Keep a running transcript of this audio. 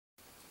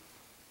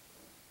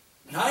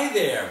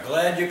there,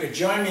 glad you could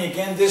join me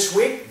again this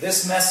week.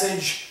 This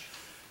message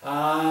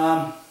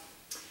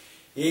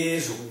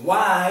is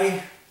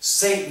why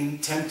Satan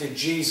tempted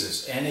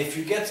Jesus. And if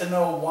you get to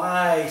know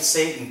why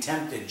Satan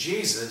tempted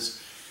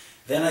Jesus,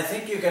 then I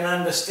think you can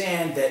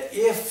understand that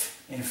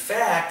if, in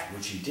fact,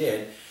 which he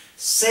did,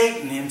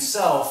 Satan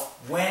himself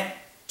went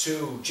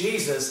to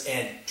Jesus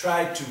and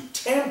tried to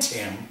tempt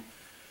him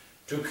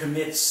to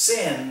commit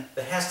sin,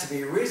 there has to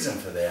be a reason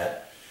for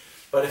that.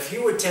 But if he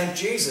would tempt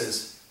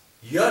Jesus,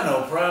 you're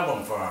no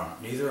problem for him.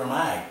 Neither am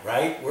I,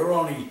 right? We're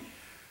only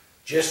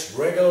just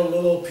regular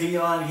little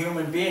peon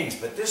human beings.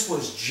 But this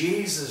was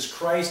Jesus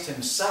Christ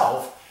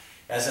himself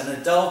as an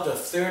adult of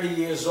 30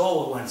 years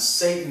old when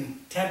Satan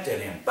tempted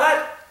him.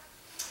 But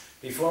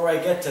before I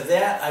get to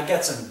that, I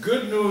got some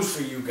good news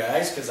for you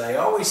guys, because I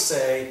always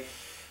say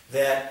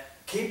that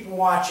keep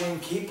watching,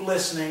 keep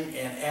listening,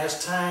 and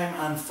as time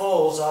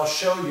unfolds, I'll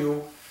show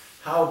you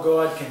how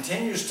God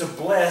continues to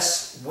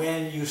bless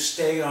when you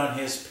stay on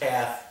His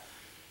path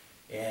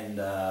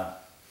and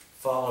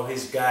follow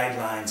His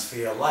guidelines for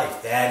your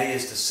life. That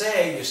is to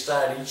say, you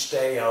start each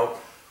day out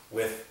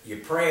with your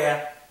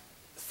prayer,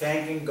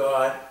 thanking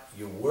God.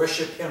 You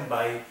worship Him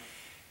by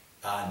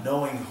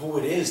knowing who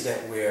it is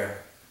that we're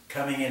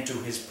coming into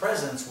His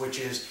presence, which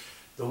is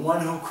the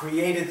one who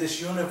created this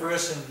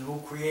universe and who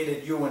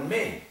created you and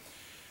me.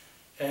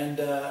 And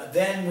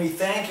then we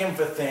thank Him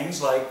for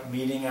things like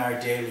meeting our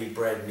daily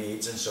bread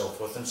needs and so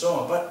forth and so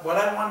on. But what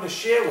I wanted to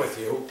share with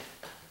you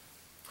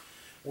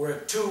were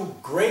two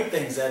great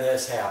things that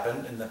has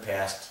happened in the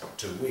past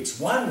 2 weeks.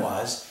 One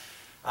was,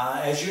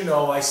 as you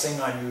know, I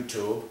sing on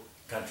YouTube,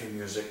 country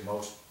music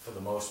for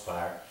the most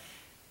part.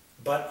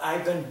 But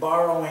I've been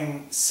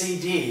borrowing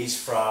CDs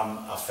from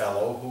a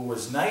fellow who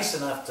was nice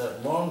enough to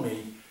loan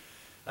me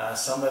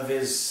some of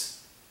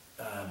his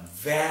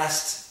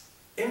vast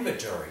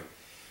inventory.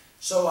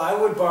 So I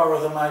would borrow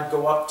them. I'd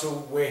go up to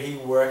where he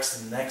works,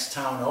 the next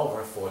town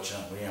over.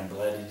 Fortunately, I'm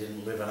glad he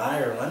didn't live in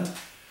Ireland.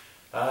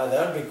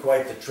 That would be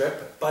quite the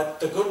trip. But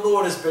the good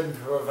Lord has been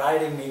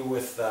providing me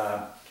with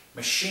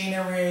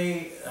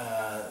machinery,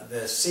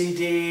 the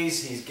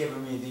CDs. He's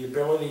given me the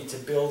ability to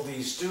build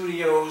these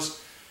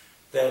studios.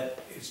 That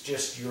is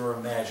just your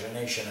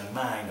imagination and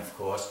mine, of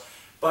course.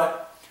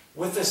 But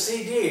with the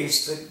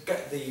CDs,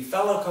 the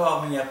fellow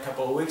called me up a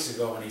couple of weeks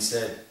ago and he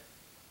said,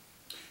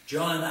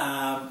 "John,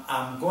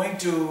 I'm going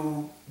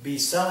to be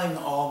selling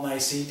all my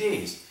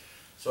CDs."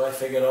 So I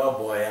figured, oh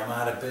boy, I'm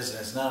out of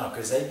business now,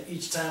 because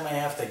each time I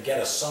have to get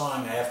a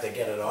song, I have to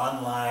get it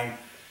online,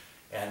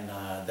 and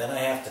then I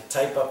have to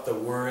type up the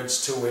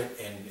words to it,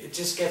 and it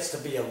just gets to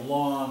be a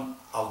long,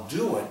 I'll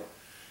do it,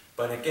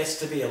 but it gets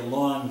to be a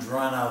long,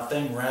 drawn-out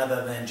thing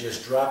rather than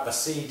just drop a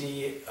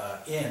CD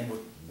in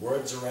with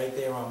words right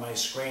there on my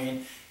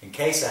screen in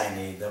case I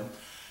need them.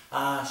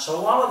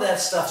 So all of that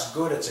stuff's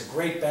good. It's a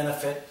great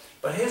benefit.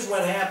 But here's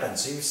what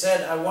happens. He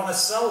said, I want to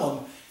sell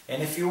them,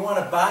 and if you want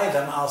to buy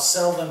them, I'll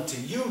sell them to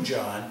you,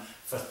 John,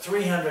 for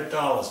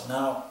 $300.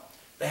 Now,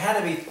 there had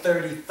to be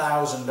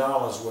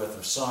 $30,000 worth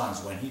of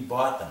songs when he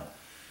bought them.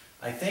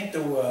 I think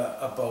there were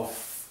about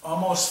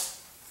almost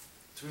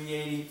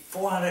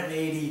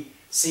 480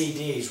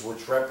 CDs,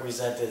 which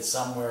represented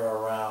somewhere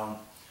around,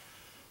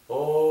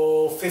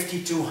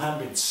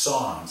 5,200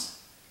 songs.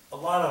 A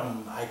lot of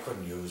them I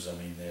couldn't use. I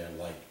mean, they're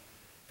like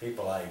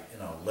people like,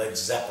 Led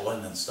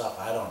Zeppelin and stuff.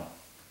 I don't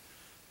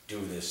do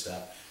this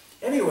stuff.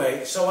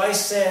 Anyway, so I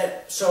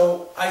said,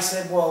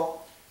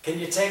 well, can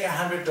you take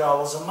 $100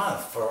 a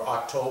month for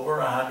October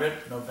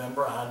 100,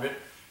 November 100,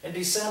 and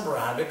December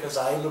 100, because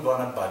I live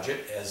on a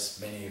budget, as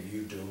many of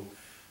you do.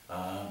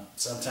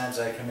 Sometimes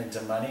I come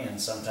into money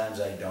and sometimes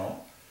I don't.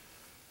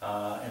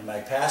 In my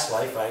past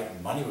life,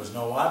 money was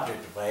no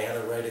object. If I had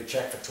to write a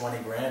check for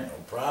 20 grand, no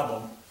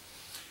problem.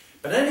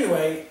 But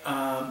anyway,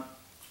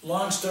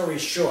 long story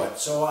short,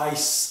 so I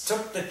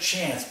took the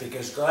chance,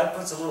 because God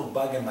puts a little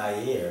bug in my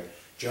ear.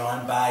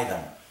 John, buy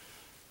them.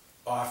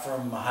 Offer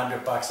him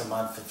 $100 a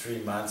month for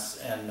 3 months,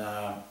 and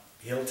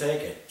he'll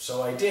take it.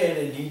 So I did,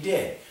 and he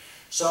did.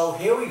 So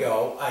here we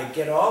go. I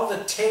get all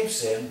the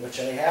tapes in, which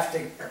I have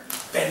to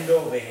bend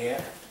over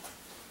here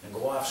and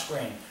go off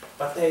screen.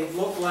 But they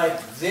look like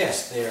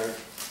this. They're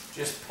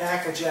just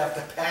package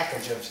after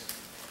package of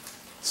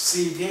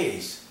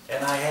CDs.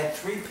 And I had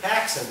 3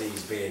 packs of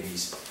these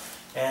babies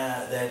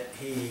that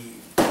he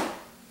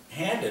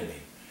handed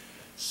me.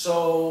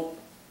 So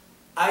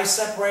I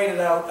separated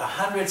out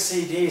 100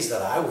 CDs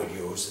that I would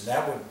use, and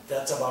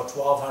that's about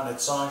 1,200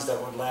 songs that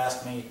would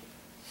last me,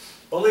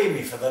 believe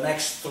me, for the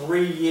next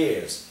 3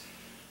 years.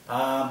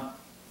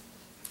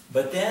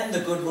 But then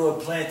the good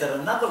Lord planted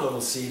another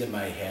little seed in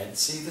my head.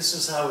 See, this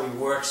is how He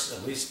works,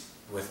 at least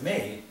with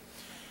me.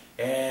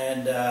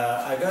 And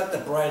I got the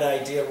bright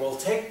idea, well,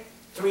 take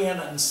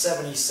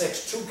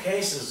 376, 2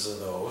 cases of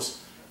those,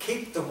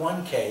 keep the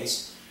 1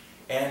 case,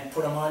 and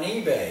put them on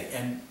eBay,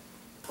 and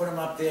put them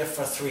up there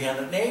for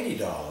 $380.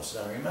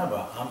 Now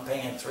remember, I'm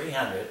paying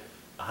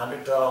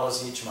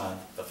 $100 each month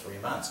for 3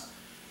 months.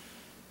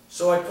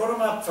 So I put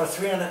them up for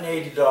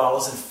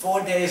 $380, and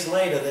 4 days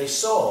later they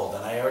sold,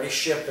 and I already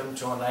shipped them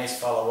to a nice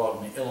fellow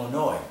out in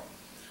Illinois.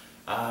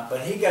 But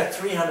he got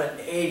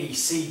 380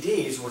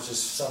 CDs, which is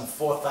some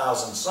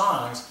 4,000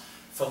 songs,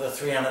 for the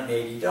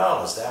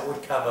 $380. That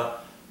would cover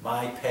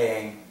my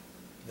paying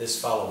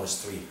this fellow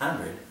was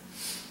 $300,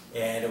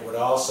 and it would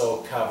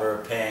also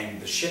cover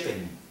paying the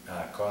shipping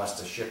cost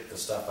to ship the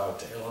stuff out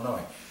to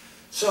Illinois.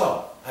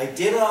 So I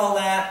did all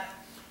that.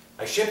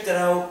 I shipped it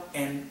out,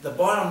 and the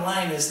bottom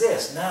line is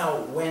this.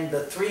 Now, when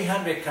the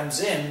 $300 comes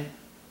in,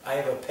 I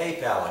have a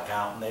PayPal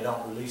account, and they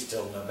don't release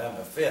till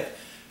November 5th.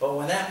 But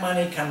when that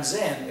money comes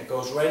in, it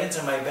goes right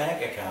into my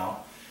bank account.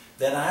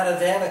 Then out of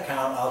that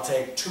account, I'll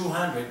take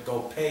 $200,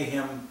 go pay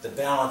him the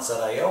balance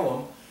that I owe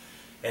him,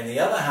 and the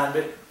other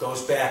 $100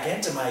 goes back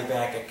into my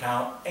bank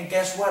account. And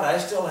guess what? I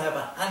still have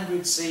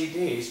 100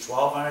 CDs,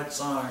 1,200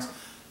 songs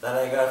that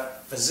I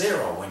got for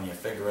zero when you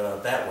figure it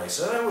out that way.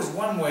 So that was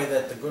one way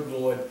that the good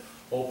Lord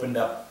opened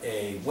up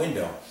a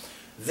window.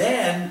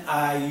 Then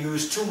I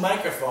used two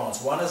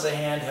microphones. One is a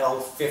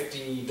handheld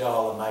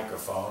 $50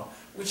 microphone,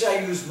 which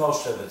I use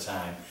most of the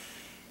time.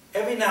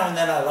 Every now and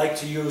then I like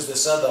to use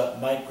this other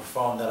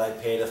microphone that I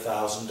paid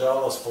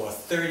 $1,000 for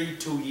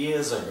 32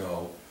 years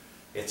ago.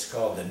 It's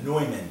called the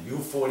Neumann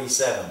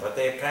U47, but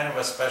they're kind of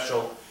a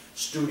special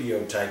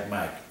studio type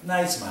mic.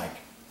 Nice mic.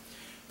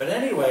 But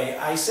anyway,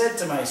 I said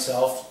to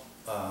myself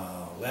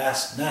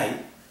last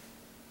night,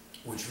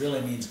 which really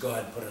means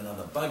God put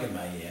another bug in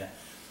my ear,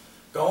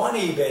 go on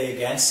eBay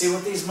again, see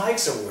what these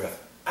mics are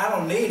worth. I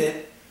don't need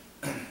it.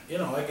 You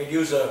know, I could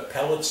use a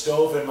pellet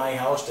stove in my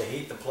house to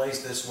heat the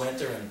place this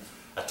winter, and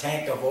a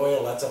tank of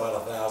oil, that's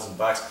about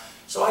 $1,000.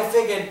 So I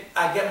figured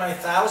I'd get my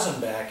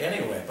 $1,000 back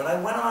anyway. But I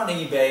went on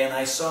eBay and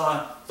I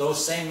saw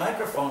those same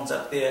microphones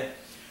up there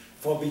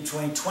for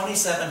between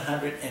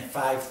 $2,700 and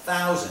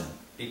 $5,000,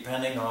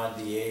 depending on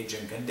the age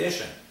and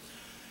condition.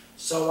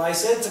 So I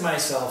said to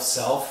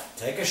myself,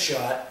 take a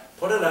shot,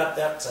 put it up.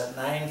 That's at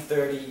 9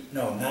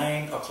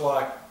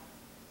 o'clock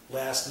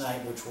last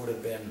night, which would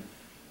have been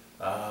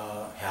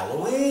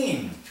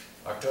Halloween,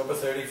 October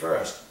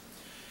 31st.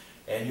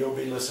 And you'll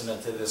be listening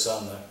to this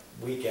on the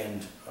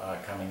weekend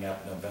coming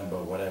up, November,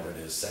 whatever it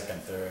is, 2nd,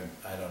 3rd,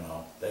 I don't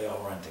know. They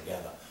all run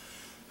together.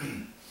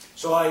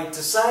 So I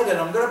decided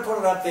I'm going to put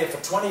it up there for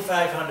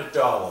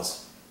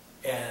 $2,500.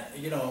 And,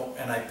 you know,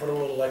 and I put a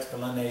little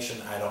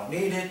explanation. I don't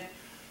need it.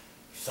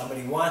 If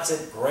somebody wants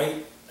it,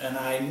 great. And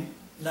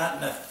not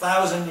in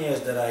 1,000 years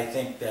did I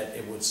think that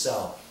it would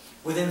sell.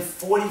 Within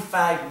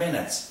 45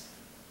 minutes,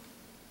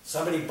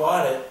 somebody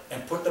bought it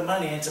and put the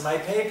money into my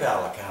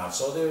PayPal account.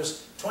 So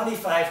there's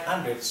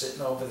 $2,500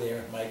 sitting over there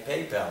in my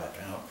PayPal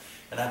account,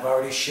 and I've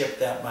already shipped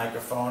that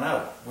microphone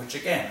out, which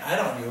again, I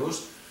don't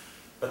use,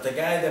 but the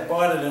guy that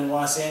bought it in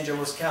Los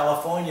Angeles,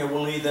 California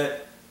will either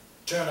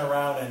turn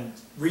around and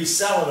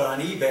resell it on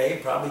eBay,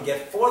 probably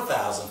get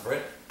 $4,000 for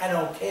it. I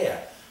don't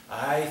care.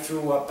 I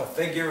threw up a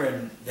figure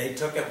and they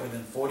took it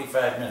within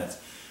 45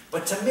 minutes.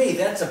 But to me,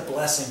 that's a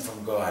blessing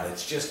from God.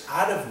 It's just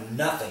out of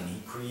nothing.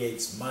 He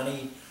creates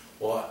money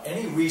or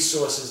any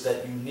resources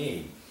that you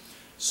need.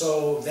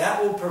 So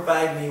that will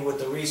provide me with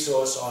the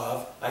resource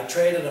of, I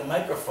traded a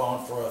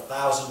microphone for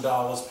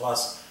 $1,000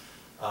 plus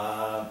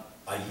a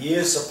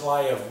year's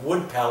supply of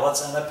wood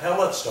pellets and a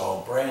pellet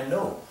stove, brand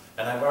new.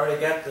 And I've already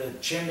got the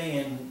chimney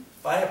and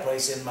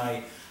fireplace in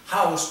my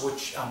house,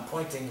 which I'm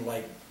pointing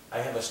like I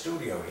have a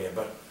studio here,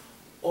 but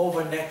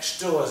over next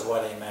door is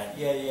what I meant.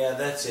 Yeah,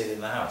 that's it, in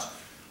the house.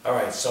 All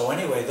right, so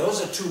anyway,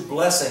 those are two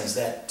blessings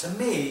that to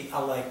me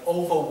are like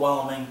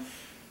overwhelming,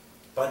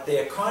 but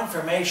they're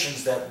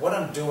confirmations that what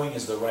I'm doing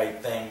is the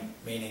right thing,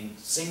 meaning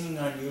singing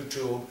on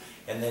YouTube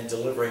and then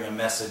delivering a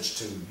message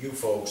to you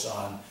folks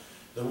on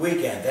the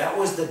weekend. That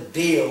was the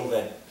deal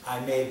that I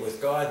made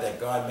with God, that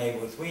God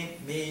made with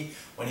me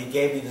when He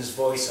gave me this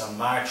voice on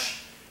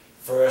March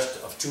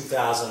 1st of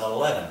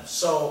 2011.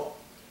 So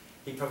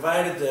He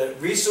provided the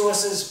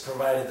resources,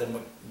 provided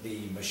the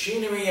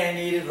machinery I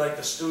needed, like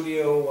the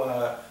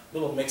studio,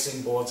 little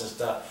mixing boards and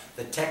stuff.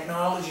 The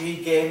technology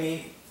He gave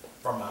me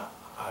from a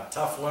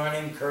tough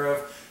learning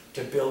curve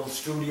to build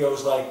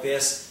studios like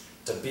this,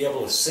 to be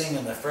able to sing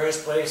in the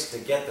first place, to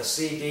get the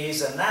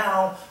CDs, and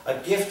now a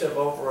gift of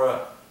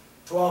over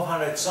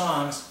 1,200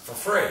 songs for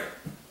free.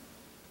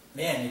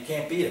 Man, you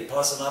can't beat it.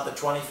 Plus another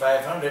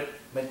 $2,500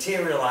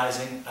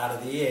 materializing out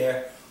of the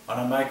air on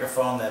a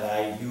microphone that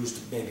I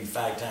used maybe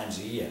 5 times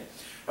a year.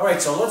 All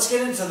right, so let's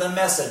get into the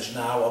message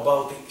now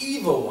about the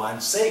evil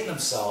one, Satan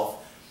himself,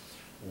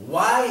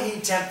 why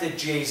he tempted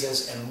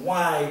Jesus, and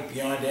why,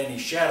 beyond any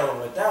shadow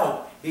of a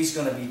doubt, he's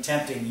going to be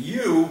tempting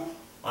you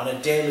on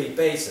a daily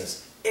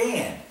basis.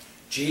 And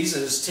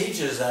Jesus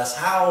teaches us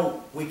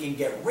how we can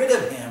get rid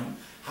of him,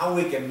 how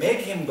we can make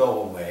him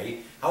go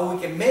away, how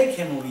we can make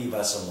him leave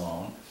us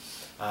alone.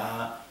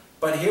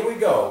 But here we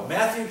go.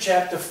 Matthew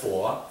chapter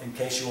 4, in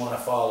case you want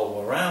to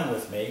follow around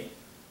with me.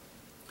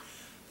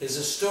 There's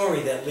a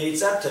story that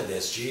leads up to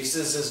this.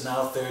 Jesus is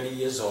now 30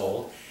 years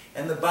old.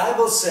 And the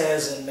Bible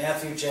says in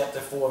Matthew chapter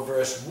 4,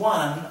 verse 1,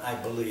 I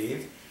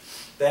believe,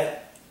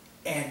 that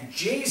And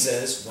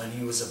Jesus, when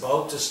he was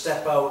about to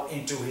step out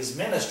into his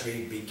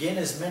ministry, begin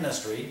his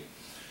ministry,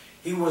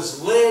 he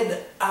was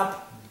led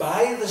up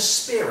by the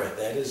Spirit,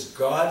 that is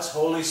God's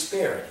Holy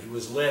Spirit. He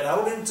was led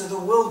out into the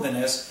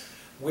wilderness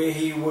where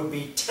he would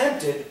be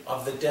tempted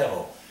of the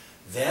devil.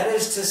 That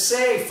is to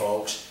say,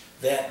 folks,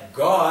 that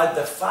God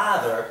the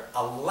Father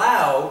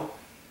allowed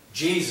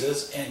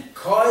Jesus and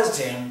caused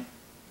him,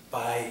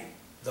 by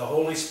the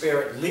Holy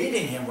Spirit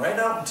leading him right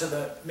out into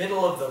the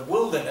middle of the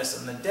wilderness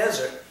in the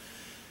desert,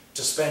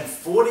 to spend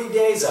 40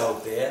 days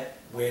out there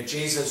where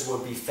Jesus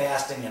would be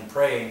fasting and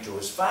praying to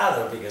his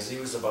Father because he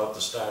was about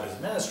to start his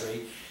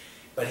ministry.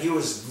 But he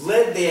was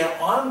led there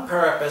on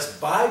purpose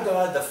by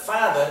God the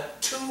Father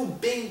to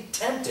be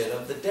tempted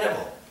of the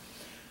devil.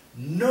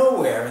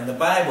 Nowhere in the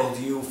Bible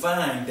do you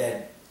find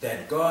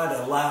that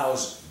God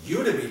allows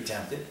you to be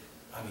tempted.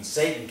 I mean,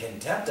 Satan can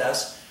tempt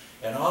us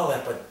and all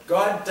that, but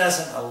God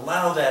doesn't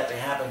allow that to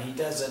happen. He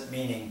doesn't,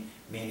 meaning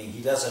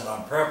he doesn't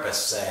on purpose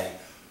say,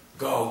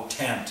 go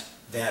tempt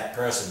that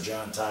person,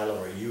 John Tyler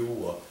or you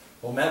or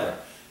whomever.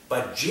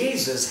 But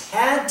Jesus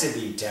had to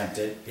be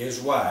tempted.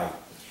 Here's why.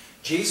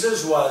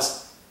 Jesus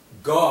was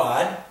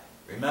God.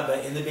 Remember,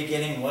 in the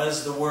beginning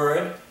was the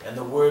Word, and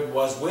the Word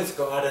was with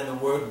God, and the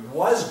Word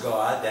was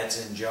God.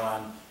 That's in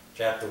John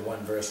chapter 1,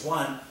 verse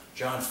 1.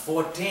 John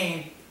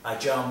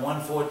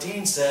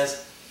 1:14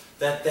 says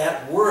that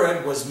that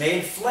Word was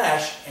made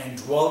flesh and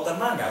dwelt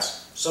among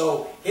us.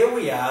 So here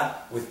we are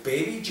with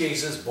baby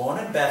Jesus born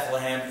in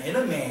Bethlehem in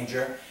a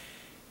manger.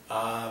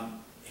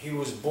 He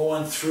was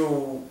born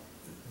through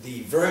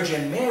the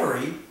Virgin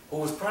Mary, who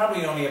was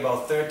probably only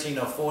about 13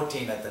 or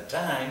 14 at the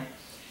time.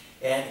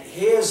 And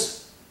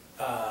here's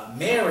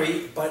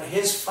Mary, but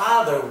his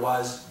father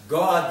was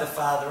God the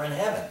Father in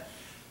heaven.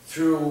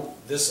 Through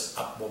this,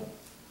 well,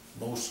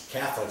 most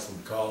Catholics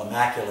would call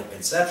Immaculate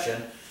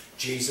Conception,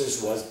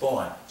 Jesus was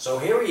born. So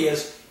here he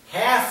is,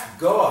 half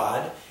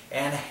God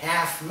and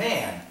half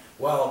man.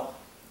 Well,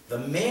 the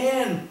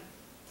man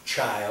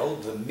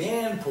child, the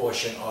man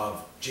portion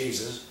of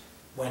Jesus,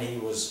 when he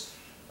was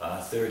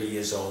 30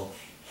 years old,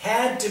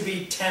 had to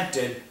be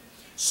tempted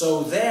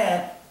so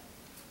that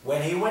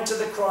when he went to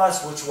the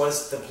cross, which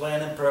was the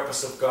plan and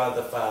purpose of God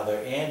the Father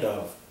and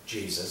of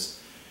Jesus,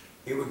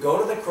 he would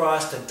go to the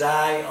cross to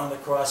die on the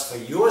cross for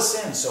your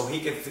sins so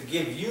he could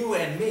forgive you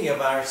and me of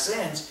our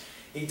sins.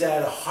 He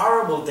died a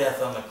horrible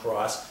death on the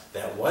cross.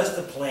 That was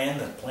the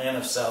plan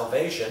of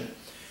salvation.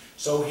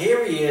 So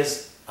here he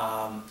is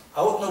out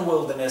in the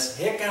wilderness.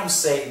 Here comes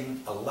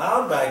Satan,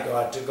 allowed by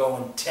God to go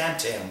and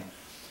tempt him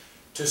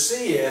to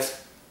see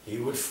if he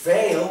would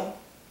fail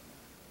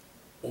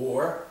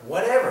or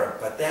whatever.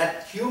 But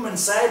that human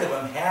side of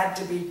him had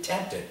to be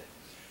tempted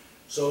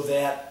so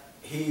that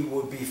he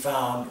would be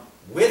found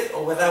with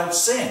or without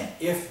sin.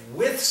 If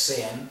with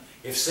sin,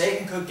 if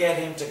Satan could get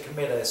him to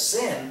commit a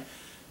sin,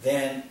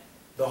 then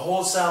the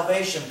whole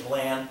salvation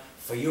plan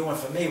for you and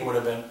for me would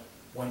have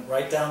went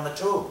right down the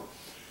tube.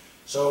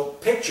 So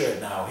picture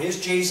it now.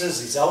 Here's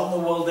Jesus. He's out in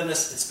the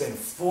wilderness. It's been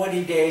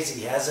 40 days.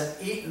 He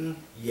hasn't eaten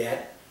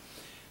yet.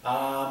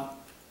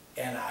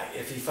 And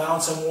if he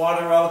found some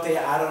water out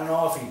there, I don't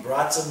know. If he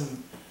brought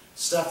some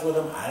stuff with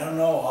him, I don't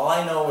know. All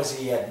I know is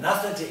he had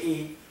nothing to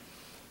eat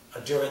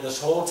during this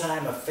whole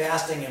time of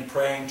fasting and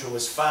praying to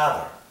his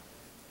Father.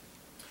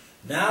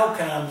 Now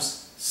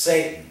comes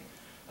Satan.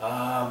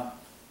 Well,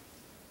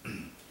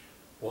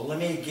 let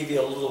me give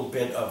you a little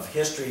bit of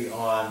history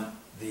on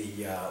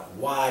the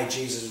why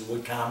Jesus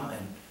would come,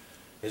 and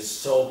his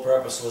sole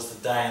purpose was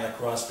to die on the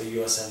cross for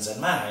your sins and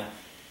mine.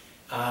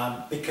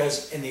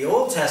 Because in the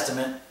Old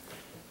Testament,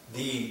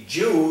 the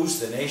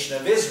Jews, the nation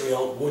of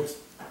Israel,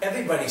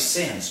 everybody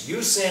sins.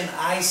 You sin,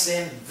 I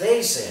sin,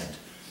 they sinned.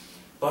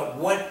 But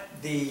what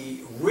the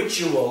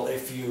ritual,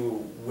 if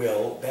you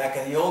will, back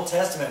in the Old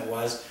Testament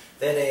was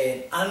that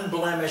an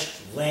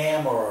unblemished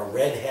lamb or a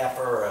red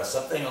heifer or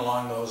something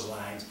along those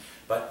lines,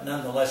 but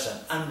nonetheless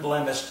an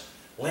unblemished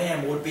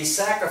lamb would be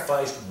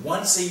sacrificed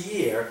once a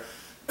year.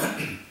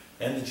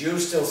 And the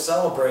Jews still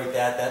celebrate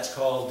that. That's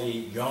called the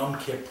Yom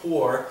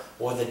Kippur,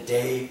 or the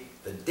day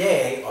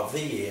of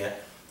the year,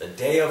 the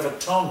Day of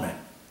Atonement.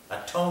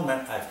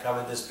 Atonement, I've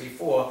covered this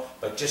before,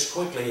 but just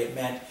quickly, it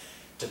meant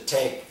to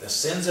take the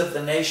sins of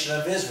the nation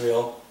of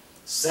Israel,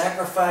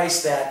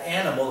 sacrifice that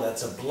animal.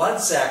 That's a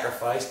blood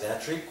sacrifice.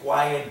 That's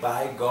required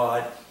by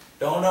God.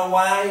 Don't know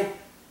why.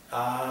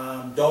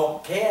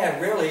 Don't care,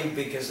 really,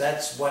 because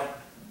that's what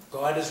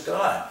God is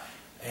God.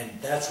 And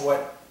that's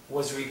what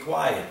was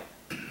required.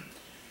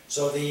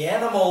 So the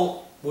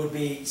animal would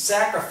be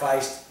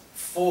sacrificed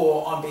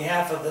on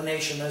behalf of the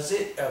nation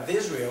of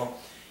Israel,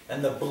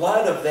 and the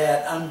blood of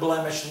that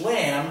unblemished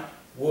lamb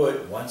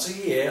would, once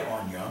a year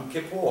on Yom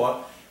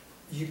Kippur,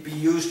 be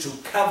used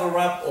to cover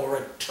up or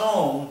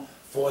atone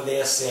for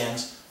their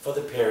sins for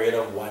the period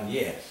of 1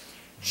 year.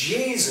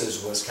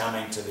 Jesus was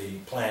coming to the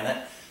planet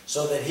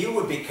so that he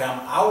would become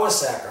our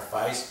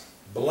sacrifice,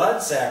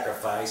 blood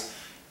sacrifice,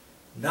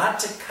 not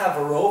to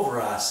cover over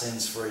our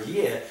sins for a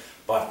year,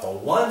 but for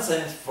once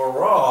and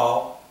for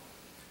all.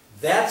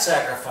 That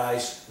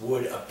sacrifice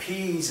would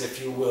appease,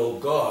 if you will,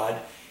 God,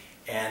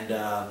 And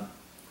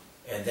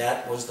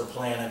that was the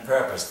plan and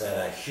purpose,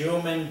 that a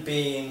human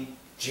being,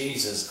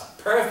 Jesus,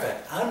 a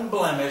perfect,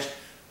 unblemished,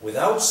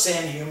 without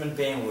sin human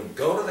being, would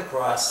go to the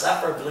cross,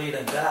 suffer, bleed,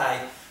 and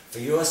die for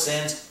your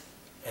sins,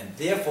 and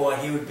therefore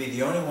he would be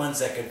the only ones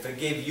that could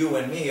forgive you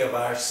and me of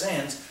our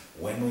sins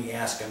when we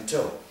ask him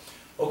to.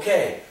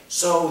 Okay,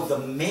 so the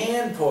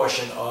man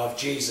portion of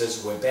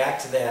Jesus, we're back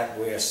to that,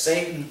 where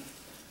Satan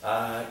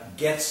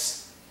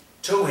gets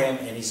to him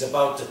and he's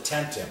about to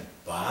tempt him.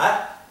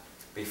 But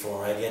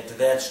before I get to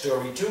that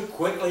story too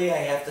quickly, I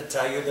have to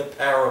tell you the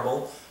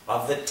parable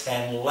of the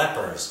 10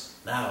 lepers.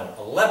 Now,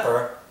 a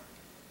leper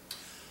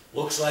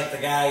looks like the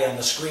guy on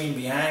the screen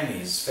behind me.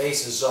 His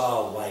face is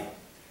all like,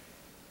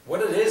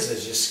 what it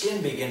is your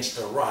skin begins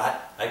to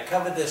rot. I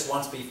covered this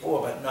once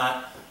before, but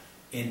not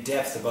in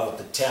depth about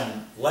the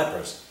 10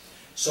 lepers.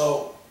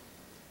 So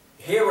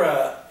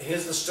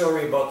here's the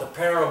story about the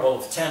parable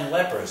of 10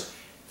 lepers.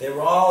 They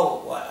were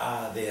all,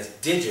 their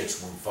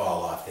digits would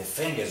fall off, their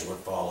fingers would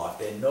fall off,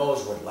 their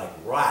nose would like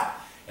rot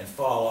and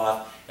fall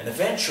off, and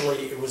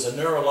eventually it was a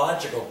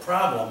neurological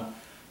problem.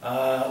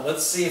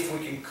 Let's see if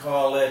we can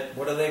call it,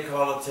 what do they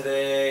call it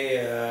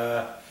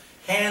today?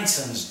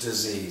 Hansen's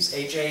disease,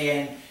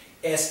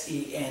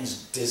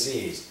 H-A-N-S-E-N's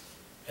disease.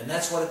 And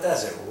that's what it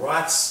does, it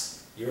rots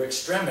your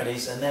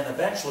extremities and then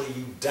eventually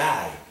you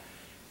die.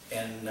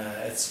 And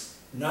it's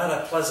not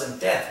a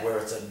pleasant death where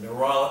it's a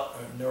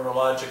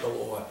neurological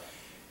or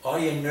all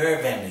your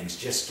nerve endings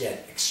just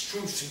get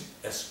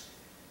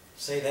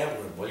say that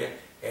word, will you?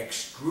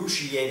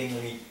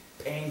 Excruciatingly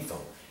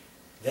painful.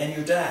 Then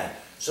you die.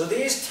 So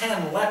these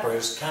 10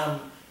 lepers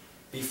come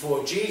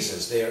before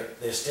Jesus. They're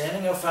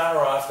standing afar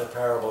off, the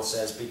parable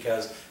says,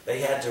 because they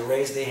had to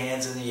raise their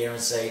hands in the air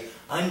and say,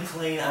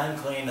 unclean,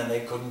 unclean, and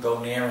they couldn't go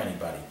near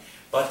anybody.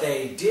 But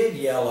they did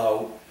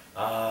yell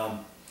out,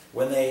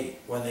 when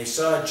they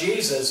saw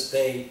Jesus,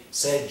 they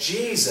said,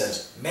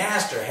 Jesus,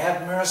 Master,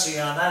 have mercy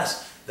on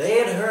us. They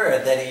had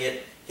heard that he had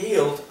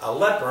healed a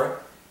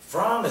leper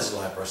from his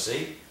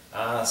leprosy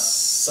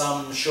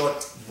some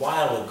short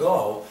while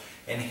ago,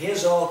 and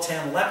here's all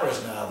 10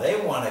 lepers now. They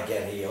want to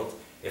get healed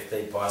if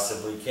they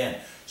possibly can.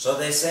 So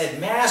they said,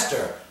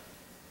 Master.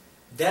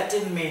 That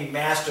didn't mean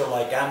master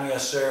like I'm your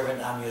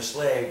servant, I'm your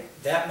slave.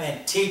 That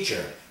meant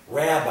teacher,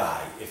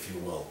 rabbi, if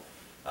you will.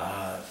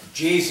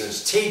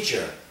 Jesus,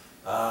 teacher,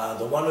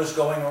 the one who's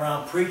going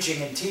around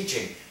preaching and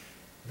teaching.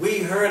 We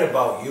heard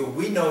about you.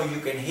 We know you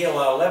can heal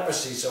our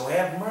leprosy, so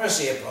have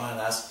mercy upon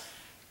us.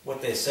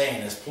 What they're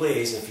saying is,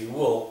 please, if you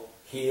will,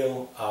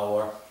 heal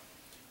our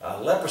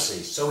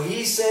leprosy. So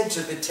he said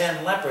to the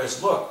 10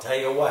 lepers, look, tell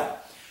you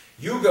what,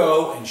 you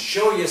go and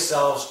show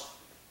yourselves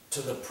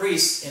to the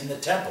priests in the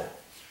temple.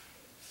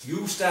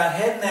 You start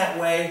heading that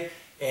way,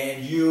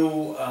 and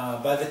you,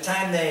 by the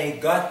time they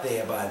got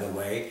there, by the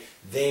way,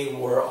 they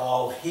were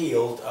all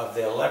healed of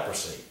their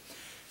leprosy.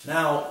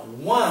 Now,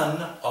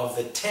 one of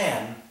the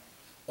 10,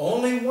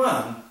 only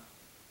one,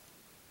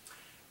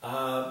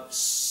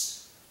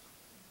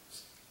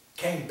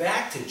 came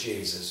back to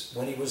Jesus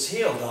when he was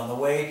healed on the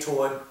way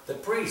toward the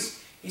priest.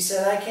 He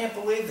said, I can't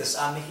believe this,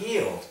 I'm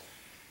healed.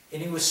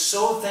 And he was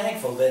so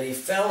thankful that he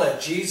fell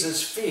at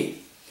Jesus'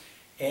 feet,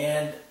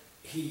 and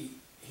he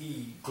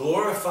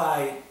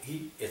glorified,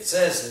 it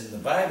says in the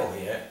Bible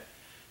here,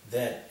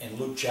 that in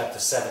Luke chapter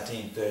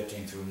 17,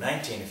 13 through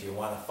 19, if you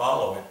want to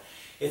follow it,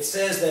 it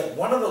says that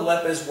one of the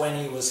lepers,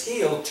 when he was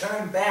healed,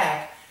 turned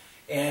back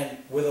and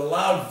with a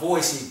loud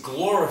voice he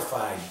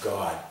glorified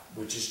God,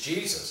 which is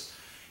Jesus.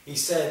 He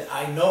said,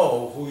 I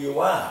know who you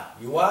are.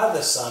 You are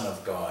the Son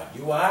of God.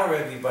 You are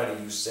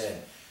everybody you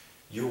said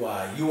you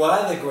are. You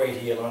are the great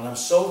healer, and I'm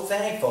so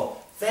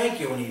thankful. Thank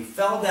you. And he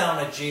fell down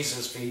at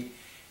Jesus' feet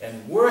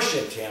and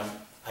worshipped him,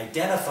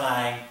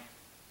 identifying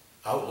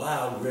out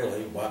loud,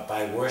 really,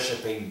 by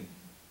worshiping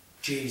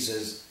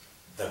Jesus,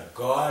 the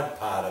God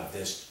part of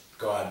this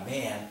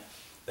God-man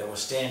that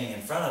was standing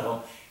in front of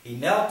him. He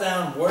knelt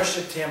down,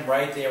 worshipped him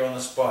right there on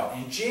the spot.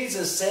 And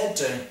Jesus said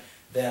to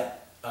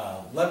that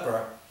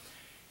leper,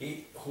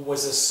 who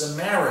was a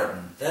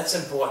Samaritan, that's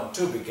important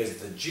too, because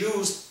the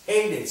Jews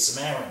hated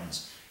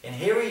Samaritans. And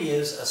here he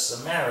is, a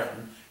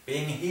Samaritan,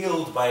 being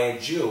healed by a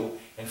Jew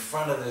in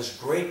front of this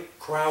great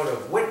crowd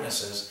of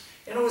witnesses.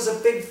 And it was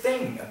a big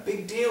thing, a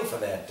big deal for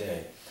that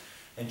day.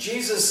 And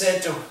Jesus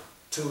said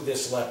to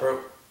this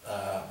leper,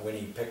 when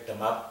he picked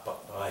him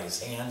up by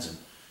his hands and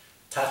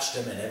touched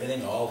him and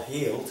everything, all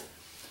healed,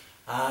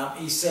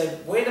 he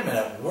said, wait a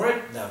minute,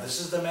 now this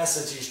is the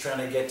message he's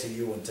trying to get to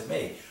you and to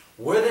me.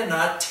 Were there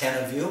not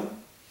 10 of you?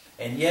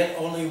 And yet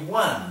only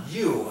one,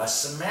 you, a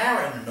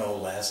Samaritan no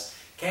less,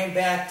 came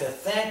back to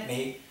thank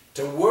me,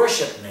 to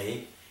worship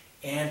me,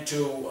 and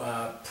to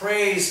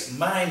praise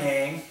my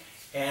name,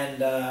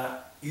 and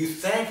you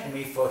thanked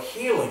me for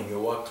healing you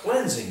or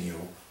cleansing you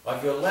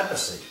of your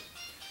leprosy.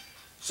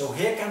 So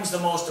here comes the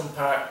most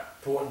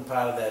important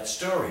part of that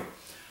story.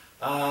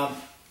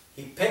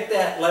 He picked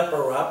that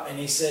leper up and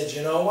he said,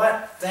 you know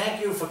what?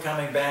 Thank you for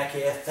coming back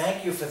here.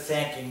 Thank you for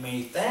thanking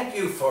me. Thank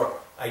you for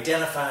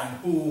identifying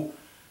who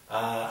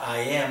I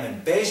am,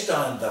 and based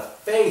on the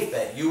faith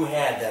that you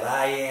had that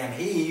I am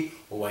He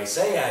who I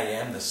say I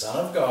am, the Son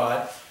of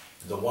God,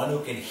 the one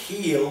who can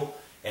heal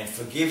and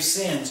forgive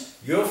sins,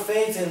 your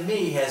faith in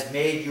me has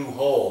made you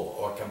whole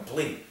or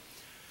complete.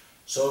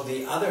 So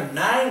the other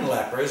 9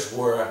 lepers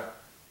were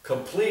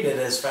completed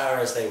as far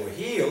as they were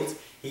healed.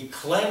 He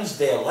cleansed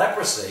their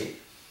leprosy,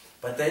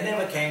 but they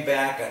never came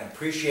back and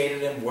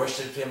appreciated Him,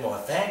 worshipped Him, or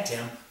thanked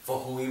Him for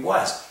who He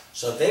was.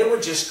 So they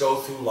would just go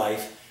through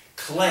life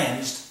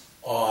cleansed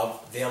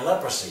of their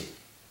leprosy.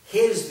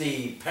 Here's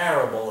the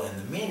parable, and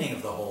the meaning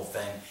of the whole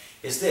thing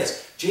is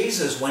this.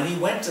 Jesus, when He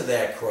went to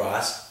that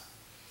cross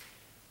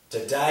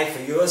to die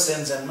for your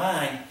sins and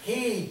mine,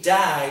 He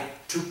died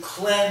to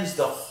cleanse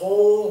the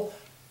whole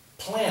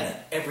planet,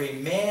 every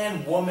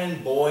man,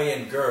 woman, boy,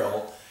 and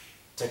girl,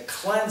 to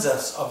cleanse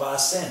us of our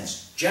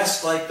sins,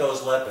 just like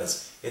those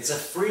lepers. It's a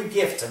free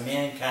gift to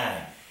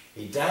mankind.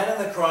 He died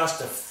on the cross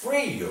to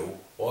free you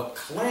or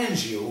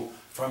cleanse you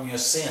from your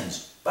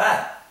sins,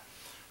 but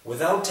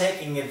without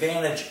taking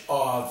advantage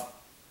of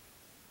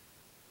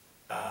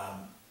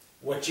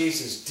what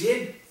Jesus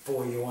did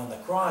for you on the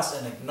cross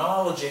and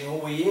acknowledging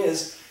who He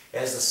is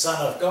as the Son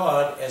of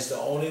God, as the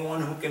only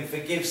one who can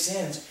forgive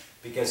sins,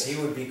 because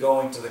He would be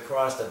going to the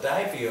cross to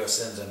die for your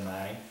sins and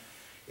mine.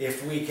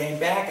 If we came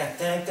back and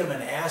thanked Him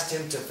and asked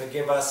Him to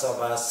forgive us of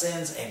our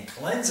sins and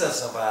cleanse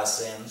us of our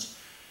sins,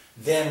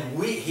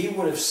 then He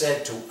would have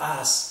said to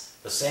us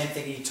the same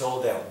thing He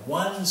told that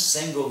one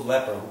single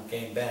leper who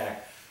came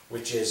back,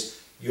 which is,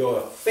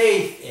 your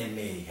faith in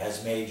me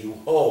has made you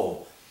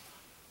whole.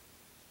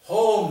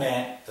 Whole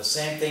meant the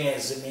same thing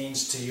as it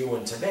means to you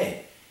and to me.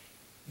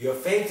 Your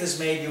faith has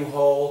made you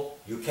whole.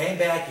 You came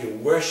back, you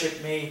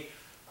worshiped me,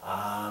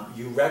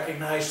 you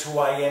recognized who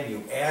I am,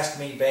 you asked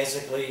me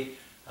basically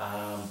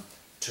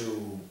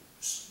to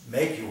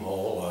make you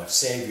whole, or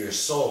save your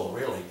soul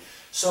really,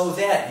 so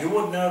that you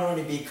would not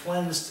only be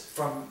cleansed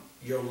from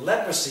your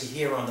leprosy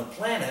here on the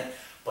planet,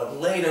 but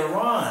later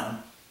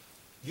on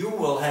you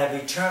will have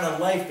eternal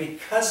life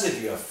because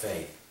of your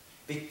faith,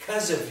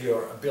 because of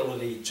your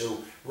ability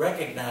to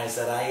recognize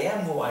that I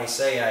am who I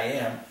say I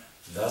am,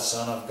 the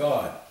Son of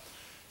God.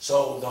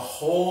 So the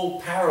whole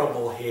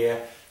parable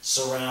here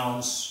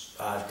surrounds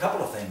a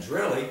couple of things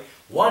really.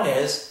 One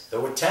is,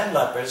 there were 10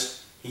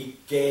 lepers. He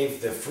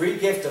gave the free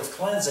gift of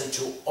cleansing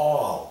to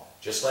all,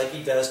 just like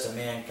He does to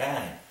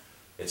mankind.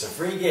 It's a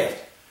free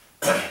gift.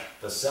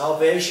 The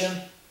salvation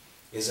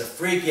is a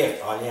free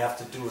gift. All you have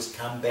to do is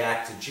come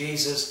back to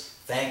Jesus,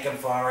 thank Him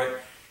for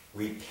it,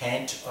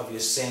 repent of your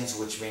sins,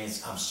 which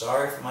means I'm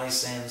sorry for my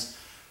sins,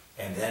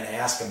 and then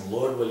ask Him,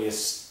 Lord, will you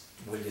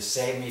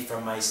save me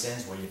from my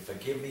sins? Will you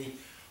forgive me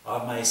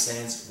of my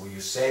sins? Will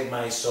you save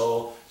my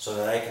soul so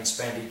that I can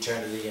spend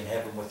eternity in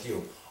heaven with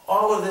you?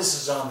 All of this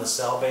is on the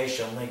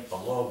salvation link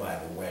below, by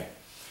the way.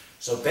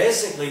 So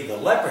basically, the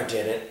leper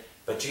did it,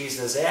 but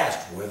Jesus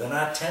asked, were there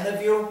not 10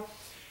 of you?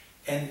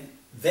 And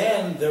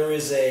then there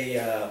is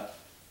a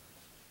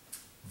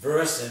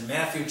verse in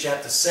Matthew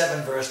chapter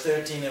 7, verse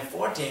 13 and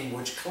 14,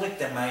 which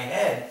clicked in my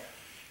head,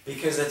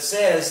 because it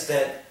says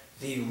that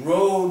the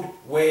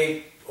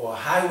roadway or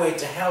highway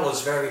to hell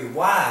is very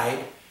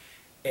wide,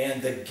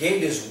 and the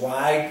gate is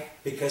wide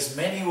because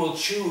many will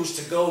choose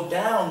to go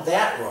down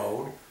that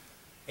road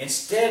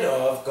instead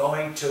of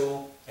going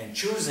to and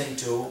choosing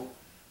to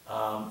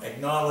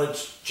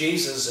acknowledge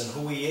Jesus and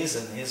who He is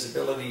and His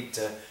ability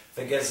to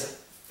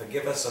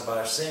forgive us of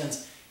our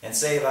sins and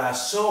save our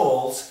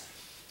souls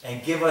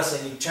and give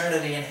us an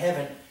eternity in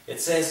heaven. It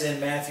says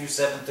in Matthew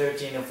 7,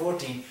 13 and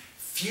 14,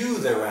 few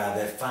there are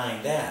that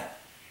find that.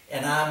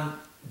 And I'm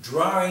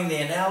drawing the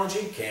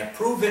analogy, can't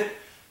prove it,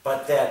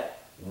 but that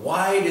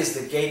wide is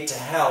the gate to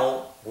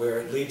hell, where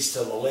it leads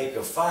to the lake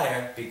of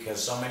fire,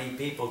 because so many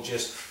people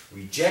just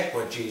reject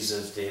what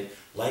Jesus did,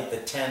 like the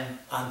 10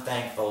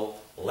 unthankful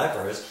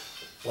lepers,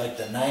 like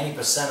the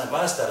 90% of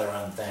us that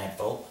are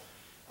unthankful.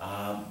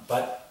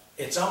 But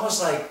it's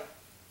almost like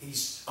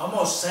He's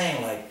almost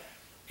saying, like,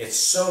 it's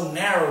so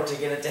narrow to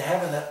get into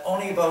heaven that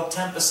only about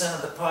 10%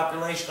 of the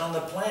population on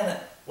the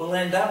planet will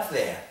end up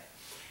there.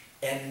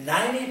 And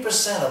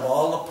 90% of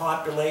all the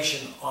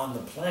population on the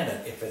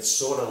planet, if it's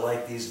sort of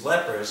like these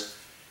lepers,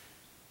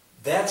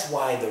 that's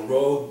why the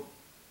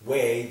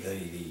roadway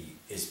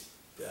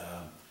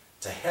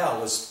to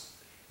hell is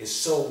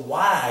so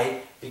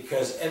wide,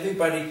 because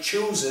everybody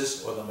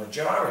chooses, or the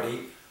majority,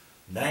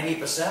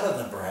 90% of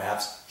them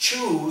perhaps,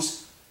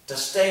 choose to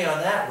stay on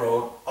that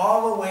road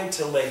all the way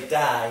till they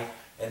die,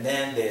 and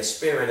then their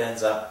spirit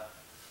ends up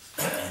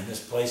in this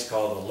place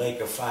called the lake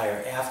of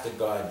fire after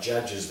God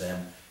judges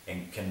them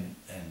and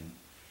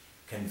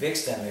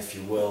convicts them, if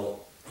you will,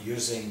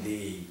 using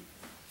the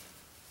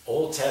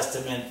Old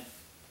Testament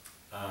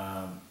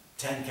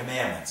 10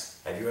 Commandments.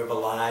 Have you ever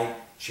lied,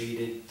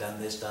 cheated, done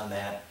this, done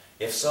that?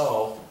 If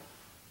so,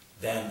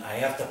 then I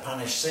have to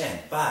punish sin.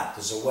 But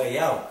there's a way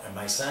out, and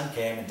my Son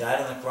came and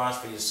died on the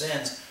cross for your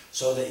sins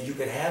so that you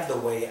could have the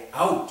way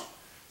out,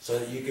 so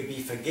that you could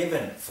be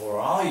forgiven for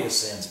all your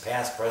sins,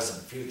 past, present,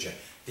 and future.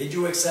 Did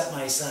you accept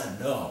my Son?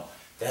 No.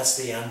 That's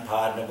the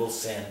unpardonable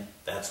sin.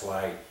 That's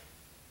why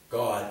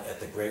God at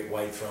the great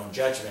white throne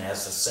judgment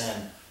has to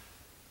send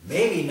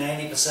maybe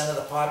 90% of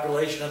the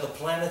population of the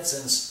planet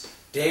since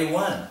day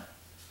one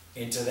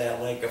into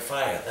that lake of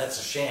fire. That's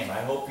a shame. I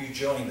hope you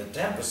join the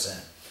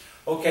 10%.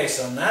 Okay,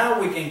 so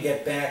now we can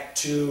get back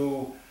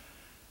to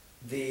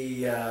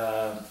the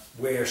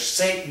where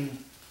Satan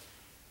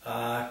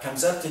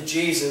comes up to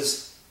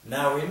Jesus.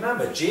 Now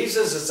remember,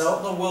 Jesus is out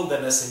in the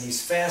wilderness and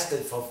he's fasted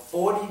for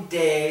 40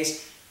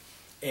 days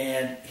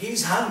and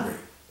he's hungry.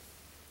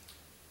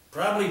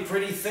 Probably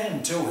pretty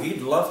thin too.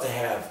 He'd love to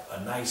have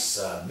a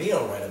nice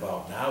meal right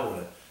about now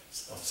with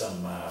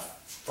some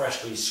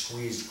freshly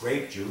squeezed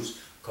grape juice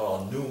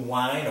called new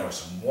wine or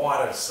some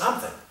water,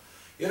 something.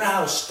 You know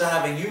how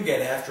starving you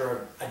get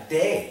after a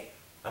day.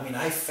 I mean,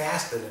 I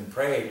fasted and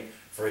prayed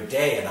for a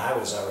day and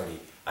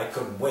I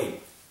couldn't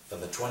wait for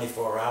the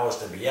 24 hours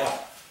to be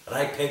up. And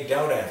I pigged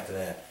out after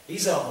that.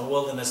 He's out in the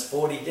wilderness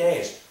 40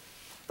 days.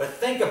 But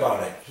think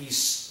about it.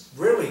 He's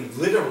really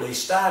literally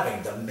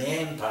starving, the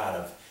man part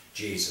of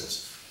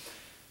Jesus.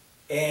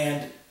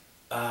 And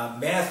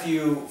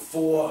Matthew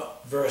 4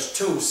 verse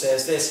 2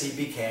 says this,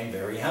 he became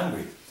very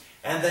hungry.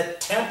 And the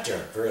tempter,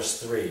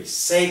 verse 3,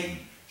 Satan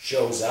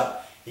shows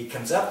up. He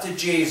comes up to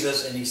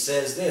Jesus and he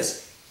says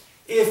this,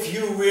 if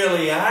you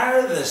really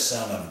are the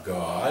Son of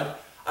God,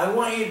 I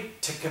want you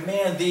to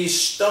command these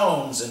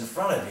stones in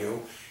front of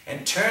you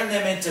and turn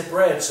them into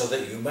bread so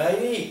that you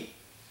might eat.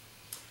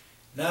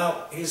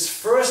 Now, his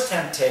first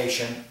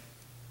temptation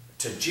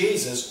to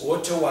Jesus or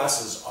to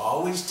us is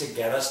always to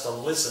get us to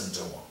listen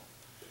to him.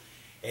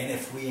 And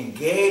if we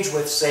engage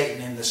with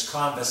Satan in this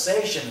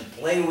conversation and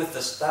play with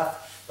the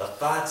stuff, the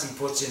thoughts he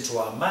puts into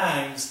our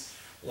minds,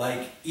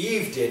 like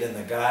Eve did in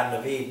the Garden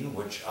of Eden,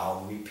 which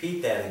I'll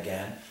repeat that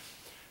again,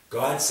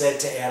 God said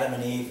to Adam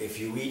and Eve, if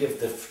you eat of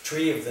the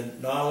tree of the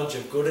knowledge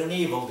of good and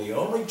evil, the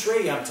only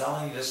tree I'm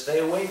telling you to stay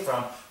away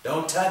from,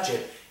 don't touch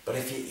it, but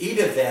if you eat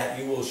of that,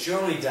 you will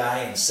surely die.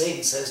 And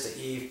Satan says to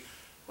Eve,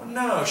 well,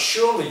 no,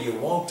 surely you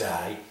won't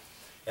die.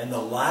 And the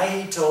lie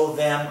he told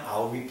them,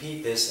 I'll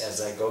repeat this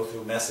as I go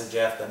through message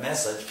after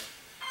message,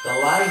 the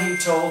lie he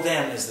told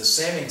them is the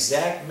same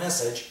exact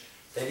message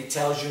that he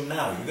tells you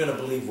now. You're going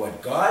to believe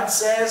what God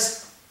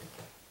says,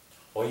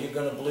 or you're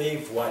going to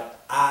believe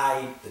what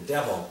the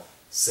devil,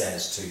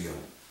 says to you.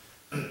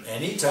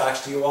 And he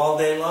talks to you all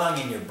day long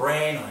in your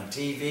brain, on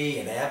TV,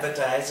 and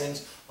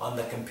advertisings, on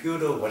the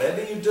computer,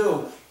 whatever you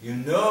do, you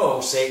know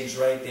Satan's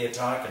right there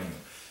talking to you.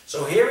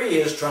 So here he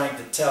is trying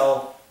to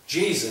tell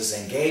Jesus,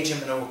 engage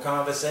him into a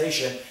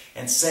conversation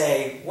and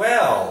say,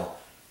 well,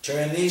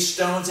 turn these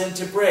stones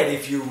into bread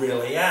if you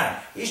really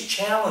are. He's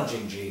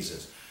challenging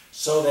Jesus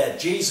so that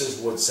Jesus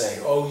would say,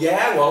 oh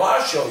yeah, well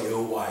I'll show you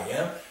who I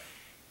am.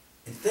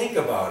 And think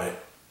about it.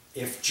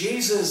 If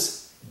Jesus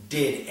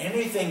did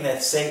anything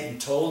that Satan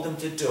told him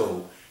to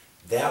do,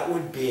 that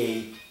would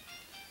be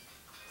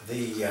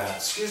the,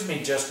 excuse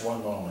me just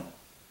one moment.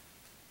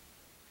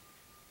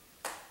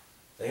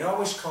 They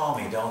always call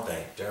me, don't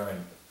they,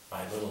 during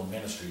my little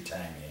ministry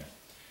time here.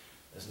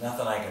 There's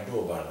nothing I can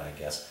do about it, I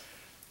guess.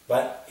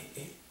 But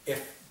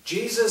if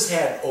Jesus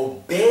had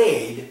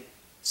obeyed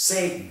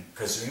Satan,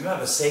 because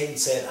remember Satan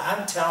said,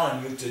 I'm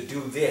telling you to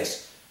do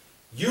this.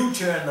 You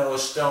turn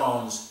those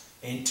stones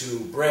into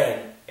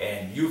bread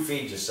and you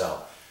feed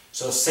yourself.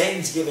 So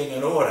Satan's giving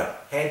an order.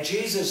 Had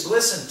Jesus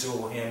listened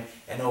to him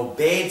and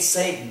obeyed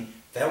Satan,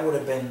 that would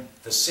have been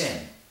the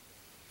sin.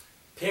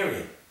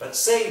 Period. But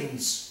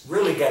Satan's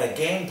really got a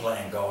game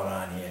plan going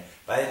on here.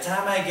 By the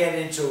time I get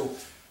into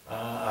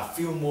a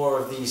few more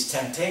of these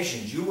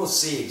temptations, you will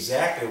see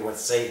exactly what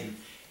Satan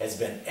has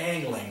been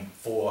angling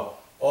for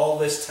all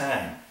this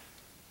time.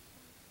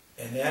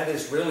 And that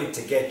is really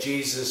to get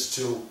Jesus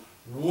to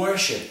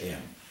worship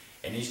him.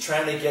 And he's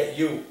trying to get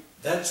you.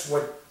 That's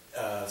what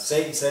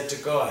Satan said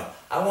to God,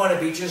 I want to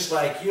be just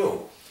like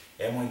you.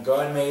 And when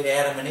God made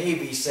Adam and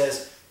Eve, he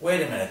says,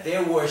 wait a minute,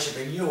 they're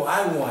worshiping you.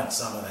 I want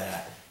some of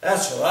that.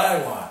 That's what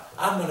I want.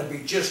 I'm going to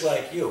be just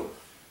like you.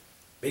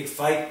 Big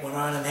fight went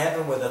on in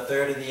heaven with a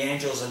third of the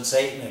angels and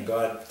Satan, and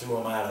God threw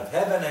him out of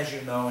heaven, as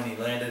you know, and he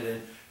landed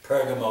in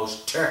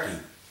Pergamos, Turkey,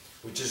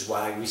 which is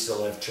why we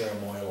still have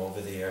turmoil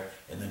over there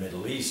in the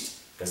Middle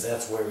East, because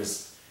that's where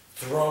his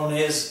throne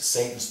is,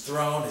 Satan's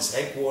throne, his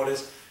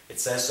headquarters. It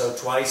says so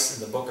twice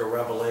in the book of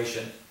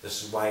Revelation.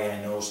 This is why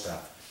I know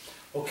stuff.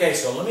 Okay,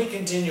 so let me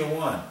continue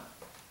on.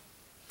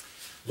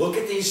 Look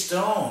at these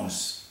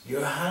stones.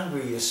 You're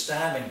hungry, you're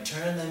starving.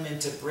 Turn them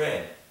into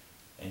bread.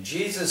 And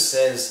Jesus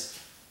says,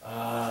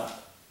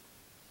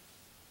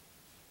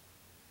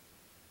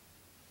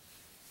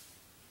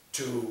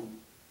 to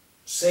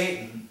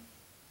Satan,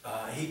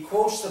 he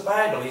quotes the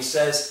Bible. He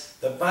says,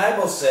 the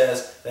Bible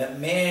says that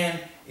man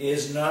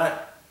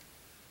cannot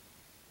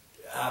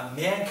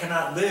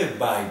live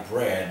by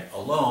bread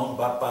alone,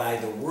 but by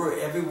the word,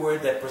 every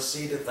word that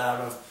proceedeth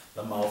out of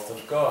the mouth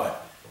of God.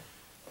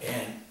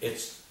 And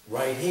it's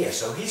right here.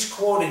 So he's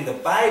quoting the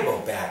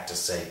Bible back to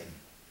Satan,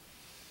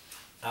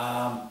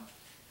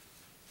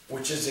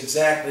 which is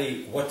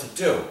exactly what to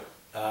do.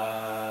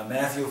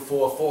 Matthew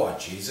 4:4,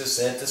 Jesus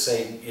said to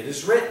Satan, it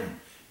is written,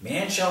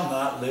 man shall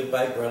not live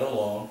by bread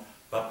alone,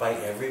 but by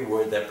every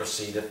word that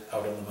proceedeth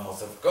out of the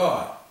mouth of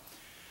God.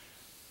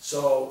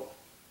 So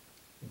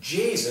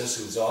Jesus,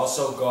 who's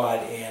also God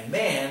and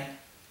man,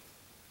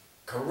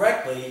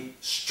 correctly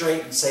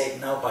straightened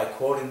Satan out by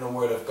quoting the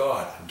Word of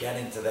God. I'm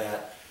getting to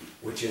that,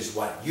 which is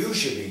what you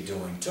should be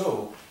doing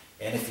too.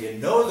 And if you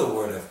know the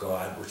Word of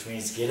God, which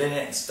means get in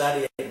it and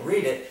study it and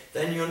read it,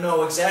 then you'll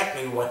know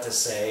exactly what to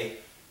say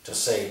to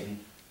Satan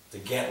to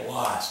get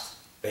lost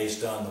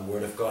based on the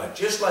Word of God.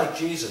 Just like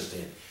Jesus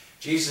did.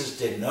 Jesus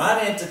did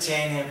not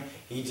entertain him.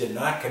 He did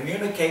not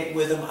communicate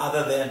with him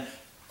other than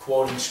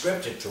quoting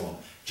Scripture to him.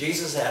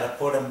 Jesus had to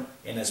put him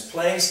in his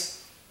place.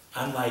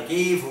 Unlike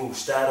Eve, who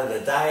started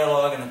a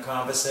dialogue and a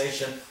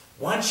conversation,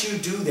 once you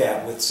do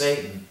that with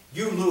Satan,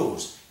 you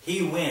lose.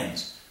 He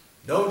wins.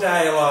 No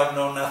dialogue,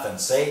 no nothing.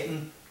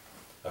 Satan,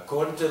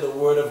 according to the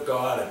Word of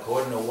God,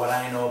 according to what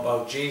I know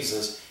about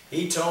Jesus,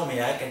 he told me,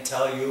 I can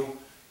tell you,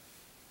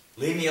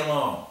 leave me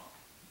alone.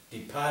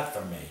 Depart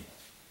from me.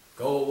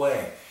 Go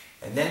away.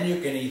 And then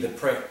you can either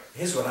pray.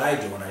 Here's what I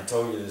do, and I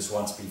told you this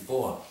once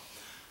before.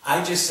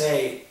 I just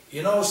say,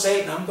 you know,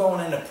 Satan, I'm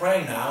going in to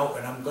pray now,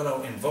 and I'm going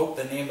to invoke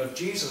the name of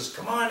Jesus.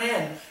 Come on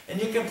in,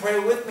 and you can pray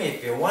with me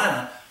if you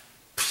want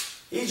to.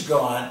 He's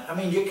gone. I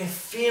mean, you can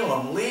feel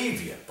him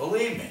leave you,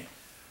 believe me.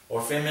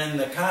 Or if I'm in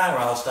the car,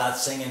 I'll start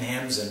singing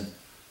hymns and,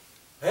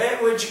 hey,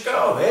 where'd you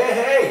go? Hey,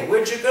 hey,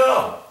 where'd you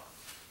go?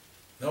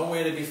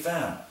 Nowhere to be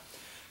found.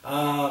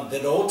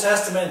 The Old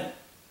Testament,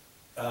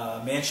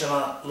 man shall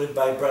not live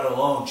by bread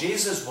alone,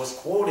 Jesus was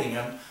quoting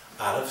him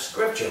out of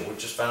Scripture,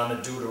 which is found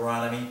in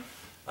Deuteronomy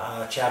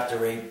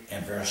chapter 8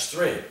 and verse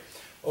 3.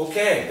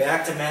 Okay,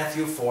 back to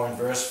Matthew 4 and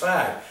verse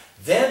 5.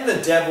 Then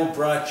the devil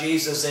brought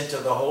Jesus into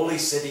the holy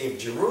city of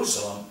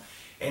Jerusalem,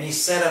 and he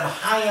set him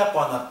high up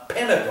on the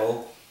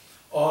pinnacle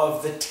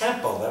of the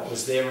temple that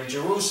was there in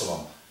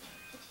Jerusalem.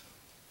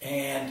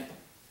 And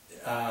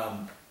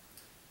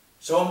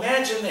so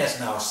imagine this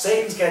now.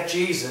 Satan's got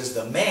Jesus,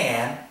 the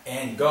man,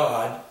 and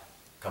God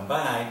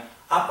combined,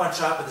 up on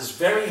top of this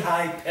very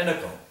high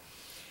pinnacle.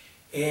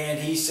 And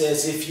he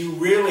says, if you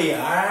really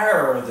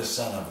are the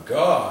Son of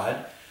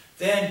God,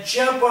 then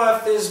jump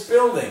off this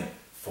building,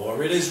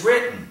 for it is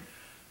written,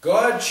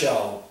 God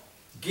shall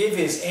give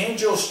his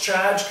angels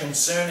charge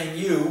concerning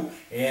you,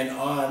 and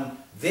on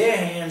their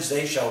hands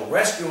they shall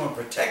rescue and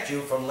protect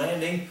you from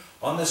landing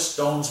on the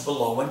stones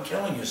below and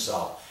killing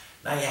yourself.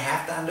 Now you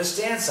have to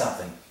understand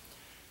something.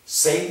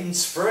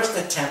 Satan's first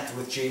attempt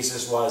with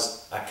Jesus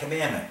was a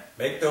commandment.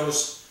 Make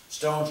those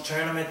stones,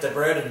 turn them into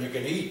bread, and you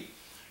can eat.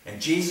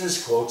 And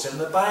Jesus quotes in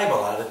the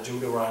Bible out of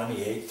Deuteronomy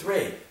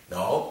 8:3.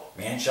 No,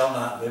 man shall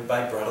not live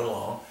by bread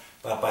alone,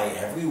 but by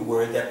every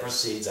word that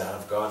proceeds out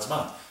of God's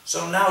mouth.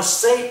 So now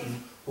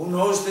Satan, who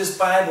knows this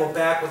Bible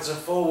backwards and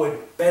forward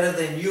better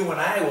than you and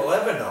I will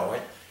ever know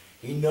it,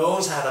 he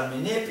knows how to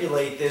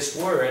manipulate this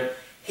word.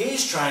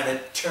 He's trying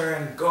to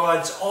turn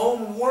God's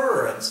own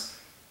words,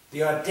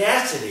 the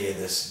audacity of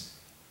this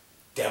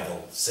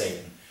devil,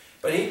 Satan.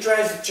 But he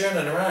tries to turn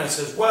it around. He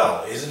says,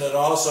 well, isn't it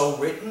also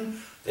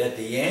written that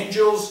the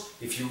angels,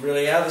 if you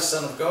really are the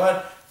Son of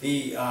God,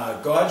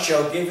 God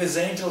shall give his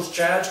angels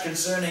charge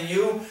concerning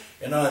you,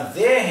 and on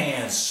their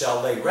hands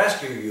shall they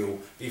rescue you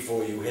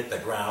before you hit the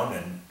ground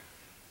and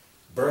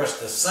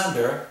burst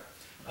asunder.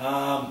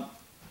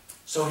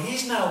 So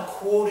he's now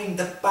quoting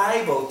the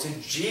Bible to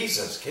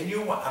Jesus. Can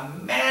you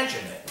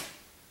imagine it?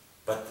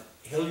 But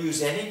he'll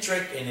use any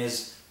trick in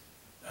his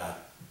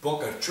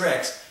book of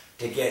tricks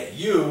to get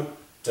you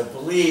to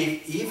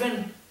believe,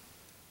 even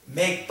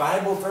make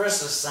Bible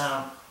verses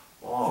sound,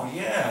 oh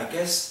yeah, I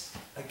guess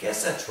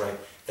that's right.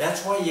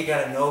 That's why you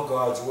got to know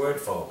God's Word,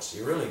 folks.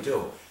 You really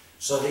do.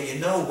 So that you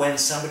know when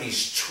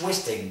somebody's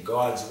twisting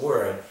God's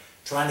Word,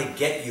 trying to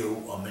get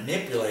you or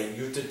manipulate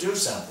you to do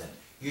something.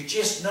 You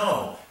just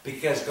know,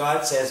 because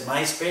God says,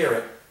 my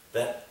Spirit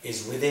that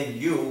is within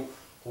you,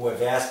 who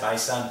have asked my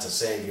Son to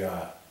save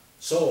your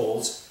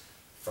souls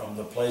from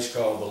the place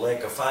called the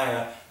lake of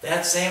fire,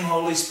 that same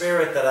Holy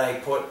Spirit that I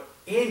put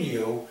in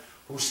you,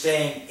 who's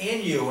staying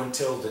in you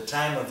until the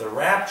time of the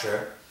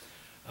rapture,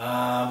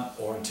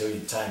 or until the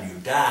time you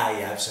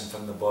die, absent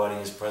from the body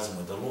is present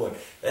with the Lord.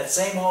 That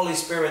same Holy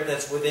Spirit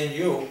that's within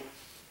you,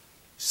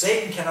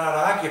 Satan cannot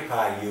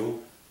occupy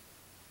you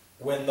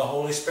when the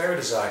Holy Spirit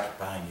is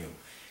occupying you.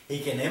 He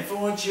can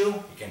influence you,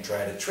 he can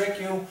try to trick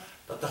you,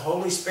 but the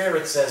Holy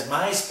Spirit says,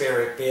 my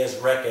Spirit bears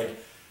record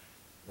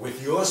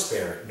with your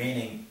spirit,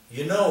 meaning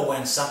you know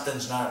when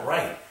something's not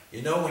right.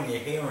 You know when you're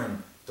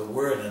hearing the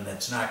Word and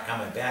it's not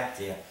coming back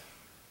to you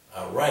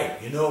right.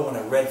 You know when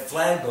a red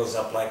flag goes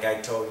up, like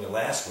I told you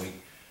last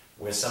week,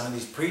 where some of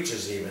these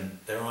preachers even,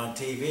 they're on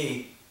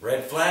TV,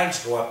 red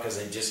flags go up because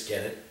they just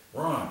get it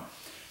wrong.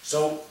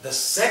 So the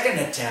second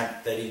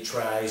attempt that he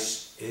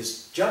tries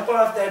is jump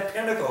off that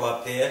pinnacle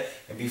up there,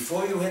 and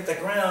before you hit the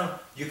ground,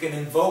 you can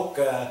invoke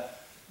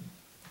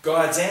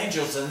God's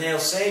angels and they'll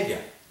save you.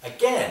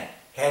 Again,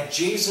 had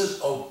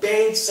Jesus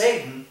obeyed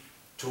Satan,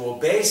 to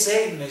obey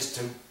Satan is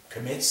to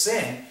commit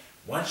sin.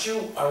 Once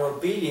you are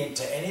obedient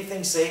to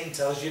anything Satan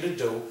tells you to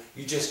do,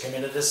 you just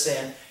committed a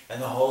sin,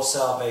 and the whole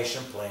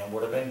salvation plan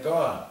would have been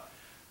gone.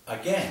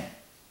 Again,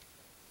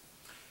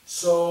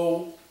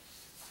 So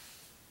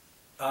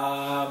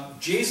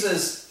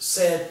Jesus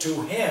said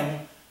to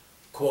him,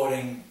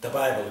 quoting the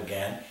Bible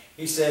again,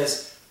 he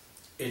says,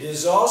 "It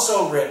is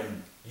also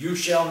written, you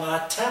shall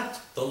not tempt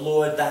the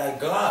Lord thy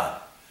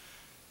God."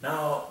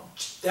 Now,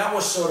 that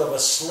was sort of a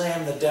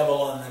slam the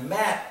devil on the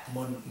mat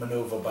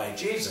maneuver by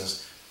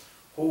Jesus,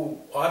 who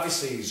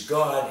obviously is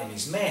God and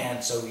he's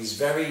man, so he's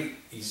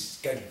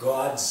got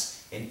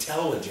God's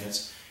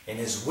intelligence and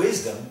his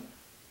wisdom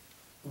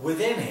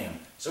within him.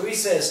 So he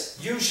says,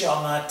 "You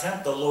shall not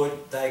tempt the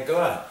Lord thy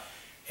God."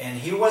 And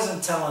he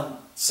wasn't telling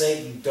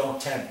Satan, don't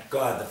tempt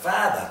God the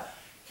Father.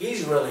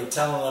 He's really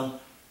telling him,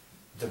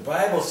 the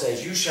Bible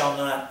says, "You shall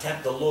not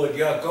tempt the Lord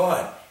your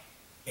God,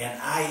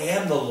 and I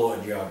am the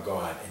Lord your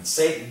God." And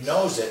Satan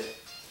knows it,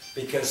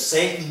 because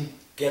Satan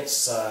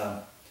gets,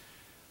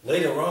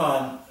 later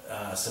on,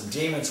 some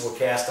demons were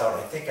cast out.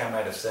 I think I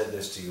might have said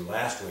this to you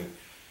last week.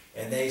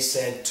 And they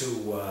said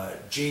to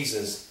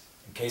Jesus,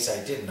 in case I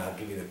didn't, I'll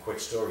give you the quick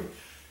story.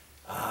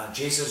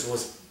 Jesus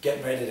was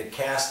getting ready to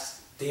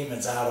cast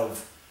demons out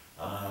of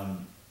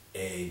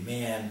a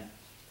man,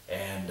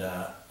 and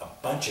a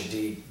bunch of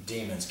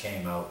demons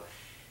came out.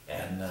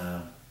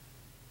 And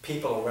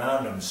people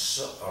around him,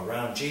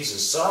 around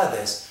Jesus, saw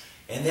this,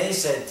 and they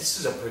said, "This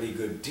is a pretty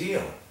good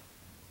deal.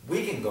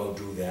 We can go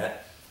do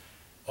that.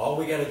 All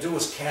we got to do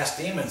is cast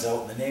demons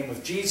out in the name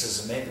of Jesus,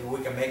 and maybe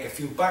we can make a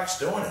few bucks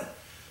doing it."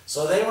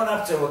 So they went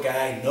up to a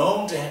guy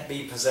known to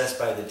be possessed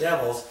by the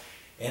devils,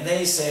 and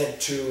they said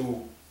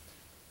to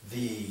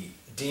the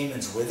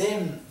demons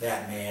within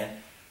that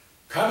man,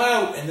 "Come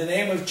out in the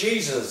name of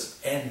Jesus."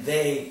 And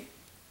they,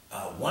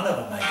 one of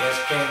them, I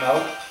guess, came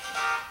out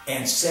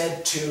and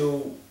said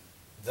to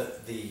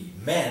the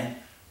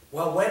men,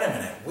 "Well, wait a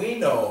minute, we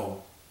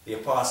know the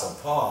Apostle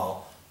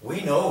Paul,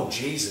 we know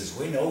Jesus,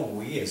 we know who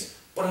he is,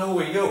 but who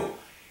are you?"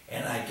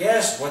 And I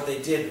guess what they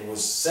did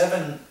was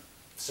 7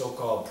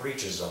 so-called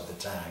preachers of the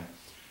time,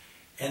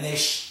 and they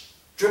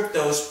stripped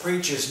those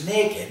preachers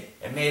naked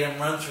and made them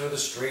run through the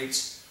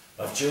streets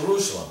of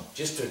Jerusalem,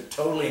 just to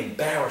totally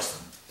embarrass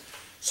them.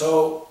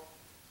 So,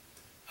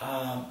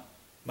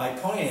 my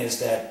point is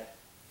that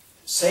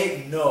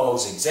Satan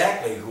knows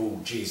exactly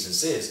who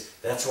Jesus is.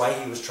 That's why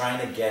he was trying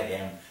to get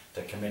him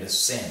to commit a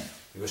sin.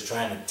 He was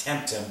trying to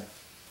tempt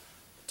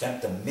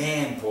the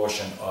man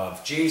portion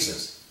of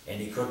Jesus, and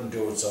he couldn't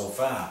do it so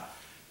far.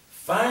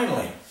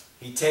 Finally,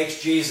 he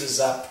takes Jesus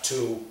up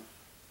to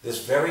this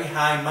very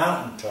high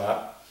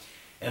mountaintop,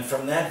 and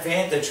from that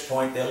vantage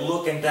point, they're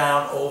looking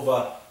down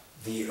over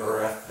the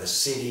earth, the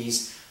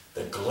cities,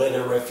 the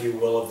glitter, if you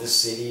will, of the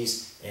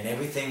cities, and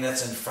everything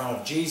that's in front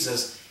of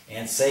Jesus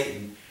and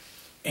Satan.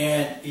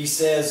 And he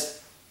says,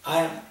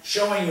 "I'm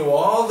showing you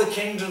all the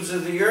kingdoms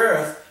of the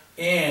earth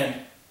and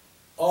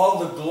all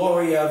the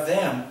glory of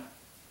them."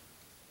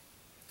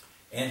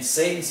 And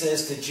Satan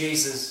says to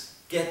Jesus,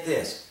 get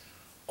this,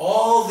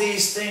 "All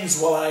these things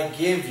will I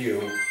give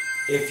you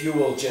if you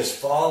will just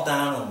fall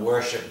down and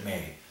worship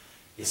me."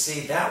 You see,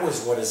 that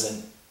was what his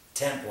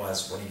intent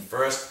was when he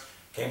first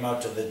came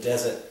out to the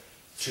desert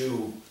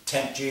to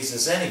tempt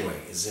Jesus anyway,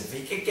 is if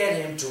he could get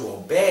him to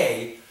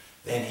obey,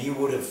 then he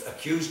would have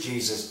accused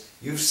Jesus,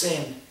 "You've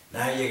sinned,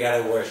 now you got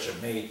to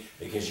worship me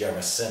because you're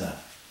a sinner,"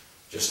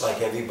 just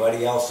like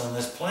everybody else on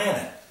this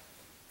planet.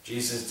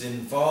 Jesus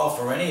didn't fall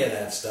for any of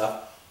that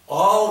stuff.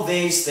 "All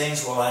these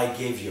things will I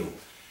give you."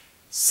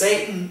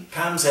 Satan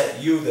comes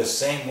at you the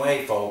same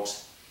way,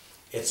 folks.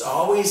 It's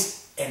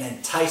always an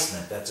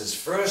enticement. That's his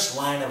first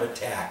line of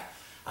attack.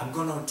 I'm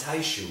going to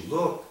entice you.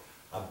 Look,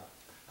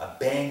 a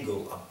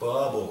bangle, a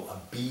bauble, a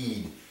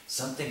bead,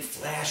 something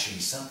flashy,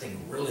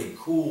 something really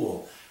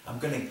cool. I'm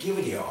going to give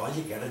it to you. All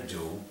you got to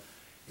do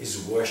is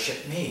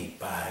worship me.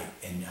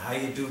 And how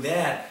you do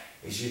that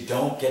is you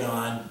don't get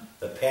on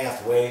the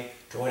pathway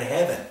toward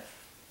heaven.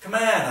 Come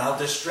on, I'll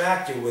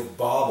distract you with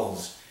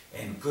baubles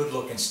and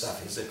good-looking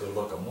stuff. Here's a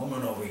good-looking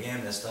woman over here,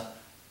 mister.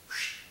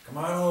 Come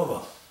on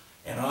over.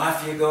 And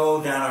off you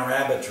go down a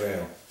rabbit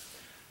trail.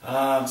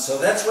 So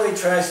that's what he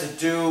tries to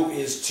do,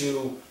 is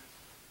to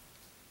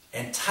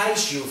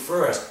entice you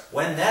first.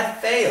 When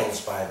that fails,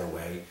 by the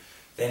way,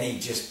 then he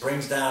just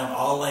brings down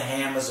all the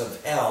hammers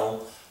of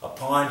hell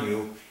upon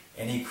you,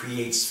 and he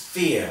creates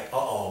fear.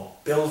 Uh-oh,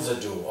 bills are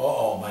due.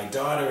 Uh-oh, my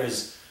daughter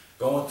is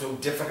going through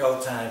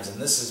difficult times,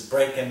 and this is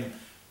breaking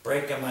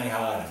my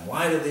heart, and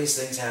why do these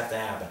things have to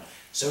happen?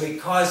 So he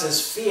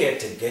causes fear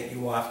to get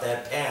you off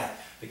that path,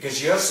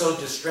 because you're so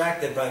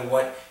distracted by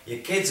what your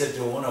kids are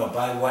doing, or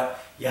by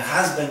what your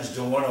husband's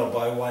doing, or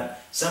by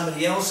what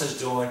somebody else is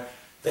doing,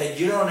 that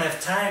you don't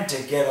have time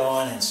to get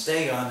on and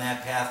stay on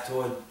that path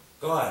toward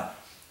God.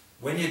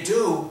 When you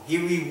do, he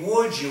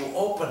rewards you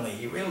openly.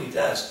 He really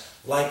does.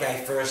 Like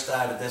I first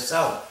started this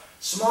out.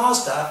 Small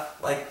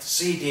stuff, like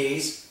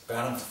CDs,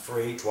 got them for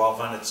free,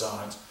 1,200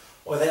 songs.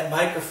 Or that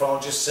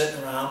microphone just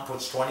sitting around,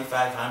 puts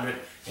 $2,500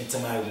 into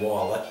my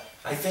wallet.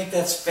 I think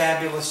that's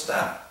fabulous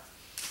stuff.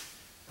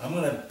 I'm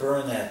going to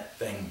burn that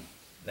thing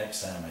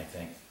next time, I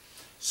think.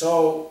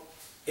 So,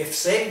 if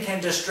Satan can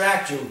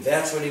distract you,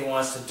 that's what he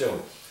wants to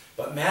do.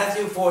 But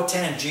Matthew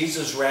 4:10,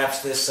 Jesus wraps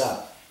this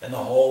up. And the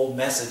whole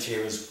message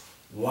here is,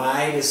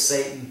 why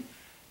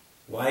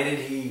did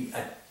he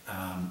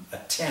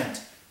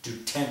attempt to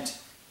tempt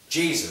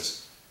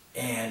Jesus?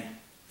 And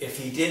if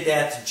he did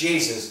that to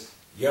Jesus,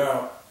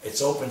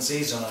 it's open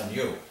season on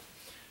you.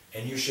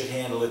 And you should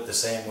handle it the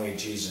same way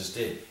Jesus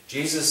did.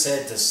 Jesus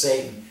said to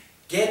Satan,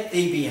 "Get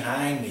thee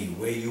behind me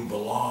where you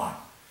belong."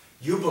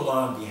 You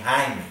belong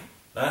behind me,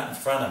 not in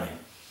front of me.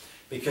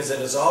 Because it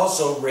is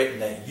also written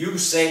that you,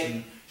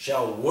 Satan,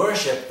 shall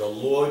worship the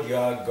Lord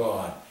your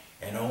God,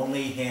 and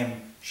only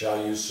him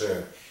shall you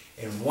serve.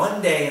 And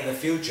one day in the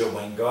future,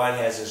 when God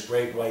has his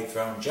great white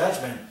throne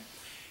judgment,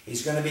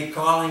 he's going to be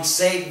calling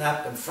Satan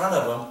up in front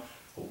of him.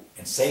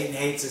 And Satan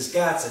hates his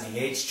guts, and he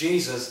hates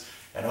Jesus.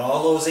 And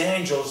all those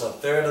angels, a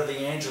third of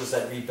the angels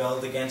that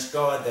rebelled against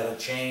God, that are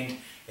chained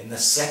in the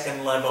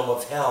second level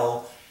of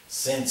hell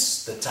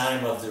since the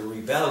time of the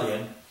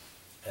rebellion,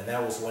 and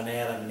that was when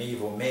Adam and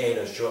Eve were made,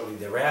 or shortly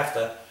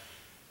thereafter,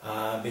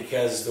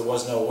 because there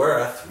was no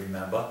earth,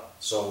 remember?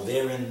 So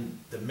they're in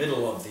the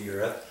middle of the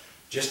earth,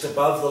 just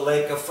above the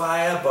lake of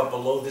fire, but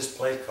below this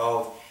place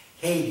called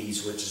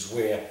Hades, which is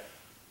where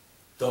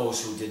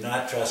those who did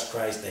not trust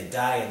Christ, they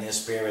die and their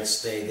spirits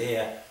stay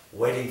there,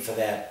 waiting for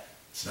that.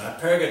 It's not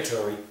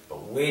purgatory,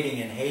 but waiting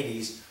in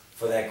Hades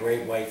for that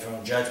great white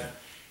throne judgment.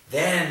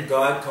 Then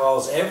God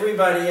calls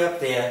everybody up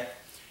there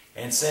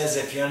and says,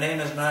 if your name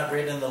is not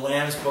written in the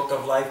Lamb's book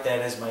of life, that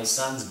is my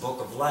son's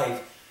book of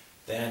life,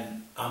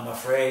 then I'm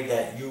afraid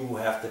that you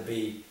have to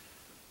be,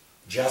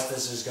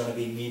 justice is going to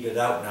be meted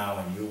out now,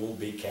 and you will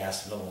be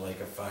cast into the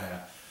lake of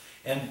fire.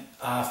 And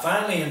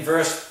finally in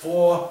verse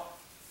 4,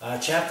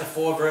 chapter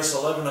 4, verse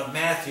 11 of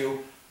Matthew,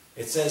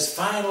 it says,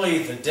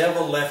 finally the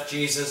devil left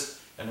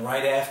Jesus, and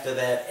right after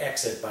that,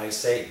 exit by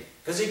Satan,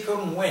 because he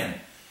couldn't win.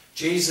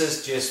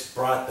 Jesus just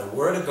brought the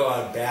Word of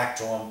God back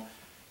to him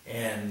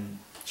and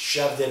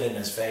shoved it in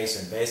his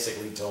face and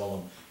basically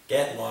told him,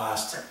 get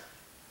lost.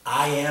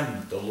 I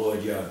am the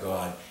Lord your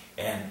God.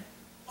 And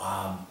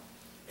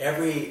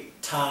every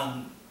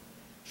tongue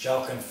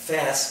shall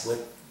confess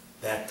with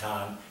that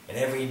tongue, and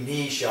every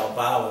knee shall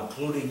bow,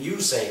 including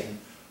you, Satan,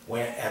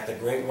 when at the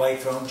great white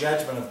throne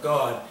judgment of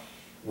God,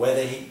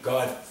 whether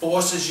God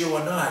forces you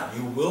or not,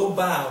 you will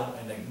bow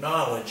and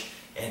acknowledge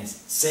and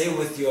say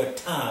with your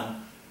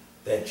tongue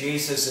that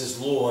Jesus is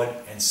Lord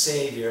and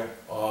Savior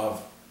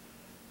of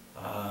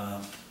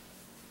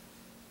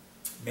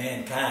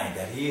mankind,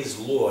 that he is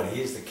Lord,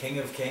 he is the King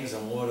of Kings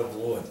and Lord of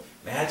Lords.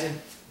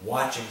 Imagine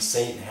watching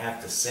Satan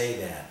have to say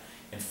that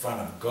in front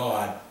of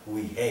God, who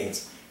he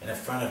hates, and in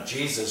front of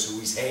Jesus, who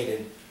he's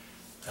hated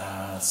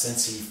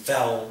since he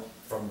fell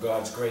from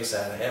God's grace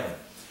out of heaven.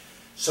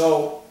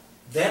 So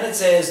then it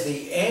says,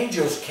 the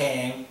angels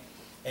came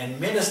and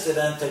ministered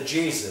unto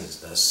Jesus.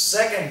 The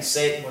second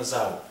Satan was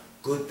out,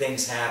 good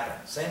things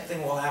happen. Same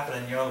thing will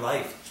happen in your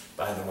life,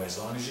 by the way, as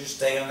long as you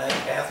stay on that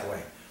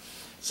pathway.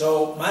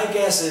 So my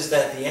guess is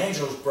that the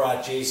angels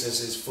brought Jesus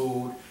his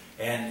food,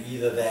 and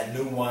either that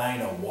new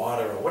wine or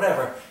water or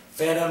whatever,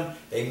 fed him,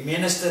 they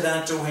ministered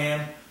unto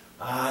him.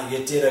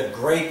 You did a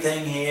great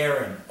thing here,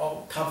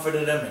 and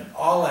comforted him, and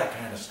all that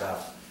kind of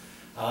stuff.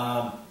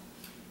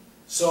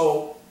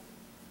 So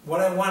what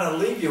I want to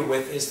leave you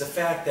with is the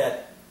fact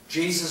that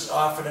Jesus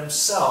offered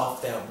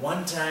himself, that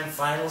one-time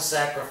final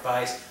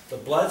sacrifice, the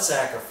blood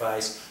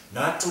sacrifice,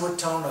 not to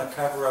atone or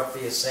cover up for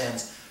your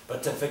sins,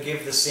 but to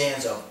forgive the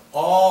sins of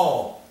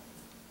all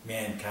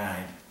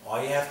mankind.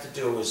 All you have to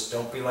do is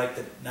don't be like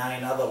the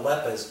 9 other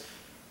lepers.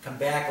 Come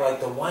back like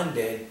the one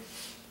did.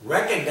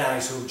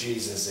 Recognize who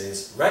Jesus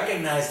is.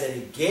 Recognize that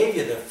he gave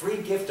you the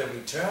free gift of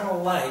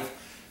eternal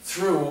life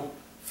through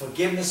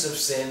forgiveness of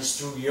sins,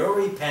 through your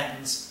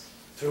repentance,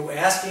 through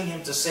asking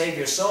him to save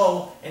your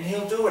soul, and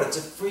he'll do it. It's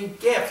a free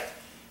gift.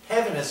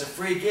 Heaven is a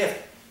free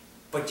gift.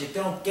 But you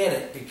don't get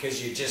it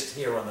because you're just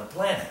here on the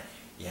planet.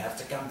 You have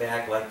to come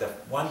back like the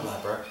one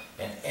leper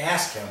and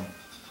ask him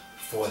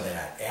for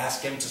that.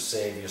 Ask him to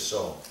save your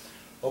soul.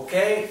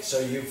 Okay, so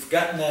you've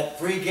gotten that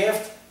free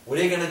gift. What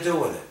are you going to do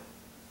with it?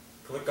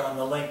 Click on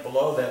the link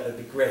below. That would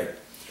be great.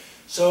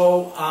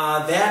 So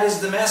that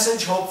is the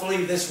message.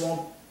 Hopefully this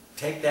won't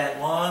take that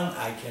long.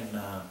 I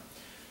can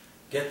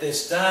get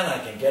this done.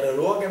 I can get it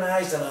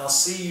organized, and I'll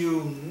see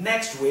you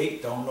next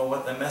week. Don't know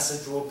what the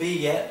message will be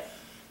yet.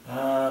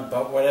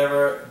 But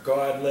whatever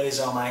God lays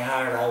on my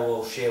heart, I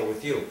will share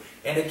with you.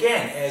 And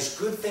again, as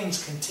good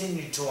things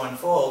continue to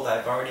unfold,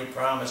 I've already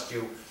promised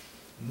you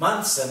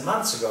months and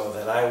months ago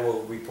that I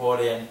will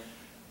report in.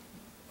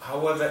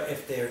 However,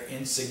 if they're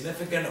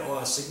insignificant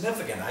or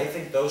significant, I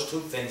think those two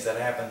things that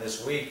happened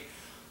this week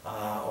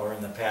or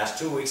in the past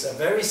 2 weeks are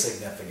very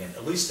significant,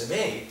 at least to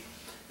me,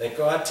 that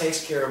God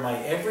takes care of my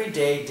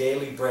everyday,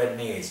 daily bread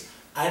needs.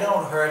 I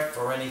don't hurt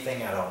for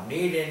anything. I don't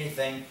need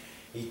anything.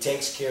 He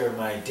takes care of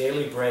my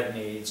daily bread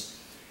needs,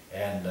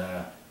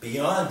 and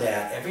beyond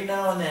that, every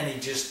now and then he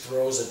just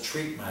throws a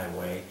treat my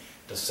way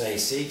to say,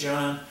 see,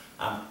 John,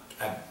 I'm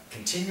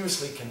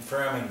continuously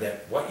confirming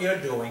that what you're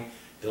doing,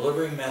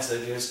 delivering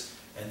messages,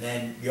 and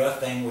then your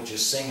thing, which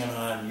is singing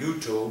on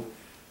YouTube,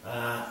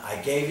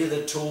 I gave you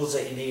the tools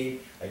that you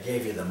need. I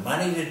gave you the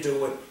money to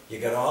do it. You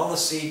got all the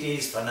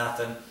CDs for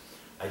nothing.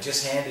 I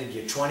just handed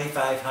you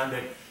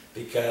 $2,500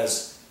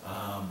 because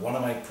one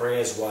of my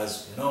prayers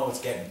was, you know,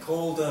 it's getting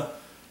colder.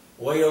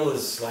 Oil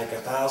is like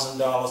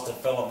 $1,000 to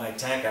fill up my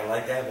tank. I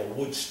like to have a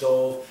wood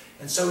stove.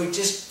 And so he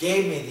just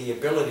gave me the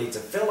ability to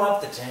fill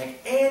up the tank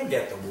and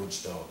get the wood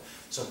stove.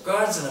 So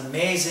God's an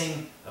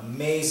amazing,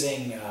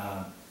 amazing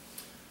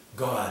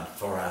God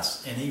for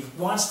us. And He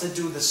wants to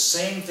do the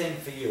same thing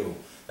for you.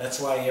 That's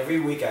why every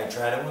week I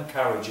try to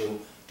encourage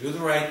you, do the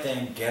right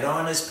thing, get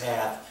on His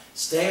path,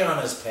 stay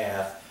on His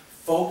path,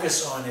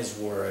 focus on His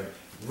Word,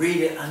 read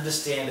it,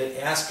 understand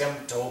it, ask Him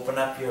to open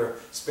up your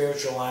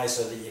spiritual eyes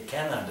so that you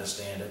can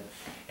understand it,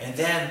 and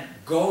then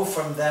go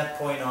from that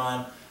point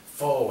on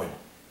forward.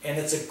 And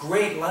it's a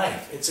great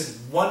life. It's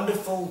a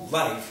wonderful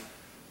life,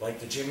 like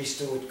the Jimmy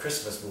Stewart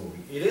Christmas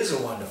movie. It is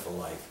a wonderful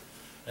life.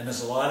 And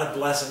there's a lot of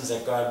blessings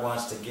that God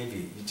wants to give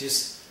you. You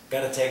just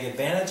got to take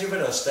advantage of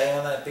it or stay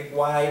on that big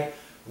wide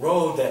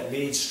road that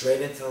leads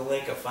straight into the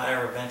lake of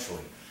fire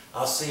eventually.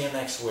 I'll see you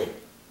next week.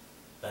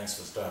 Thanks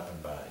for stopping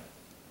by.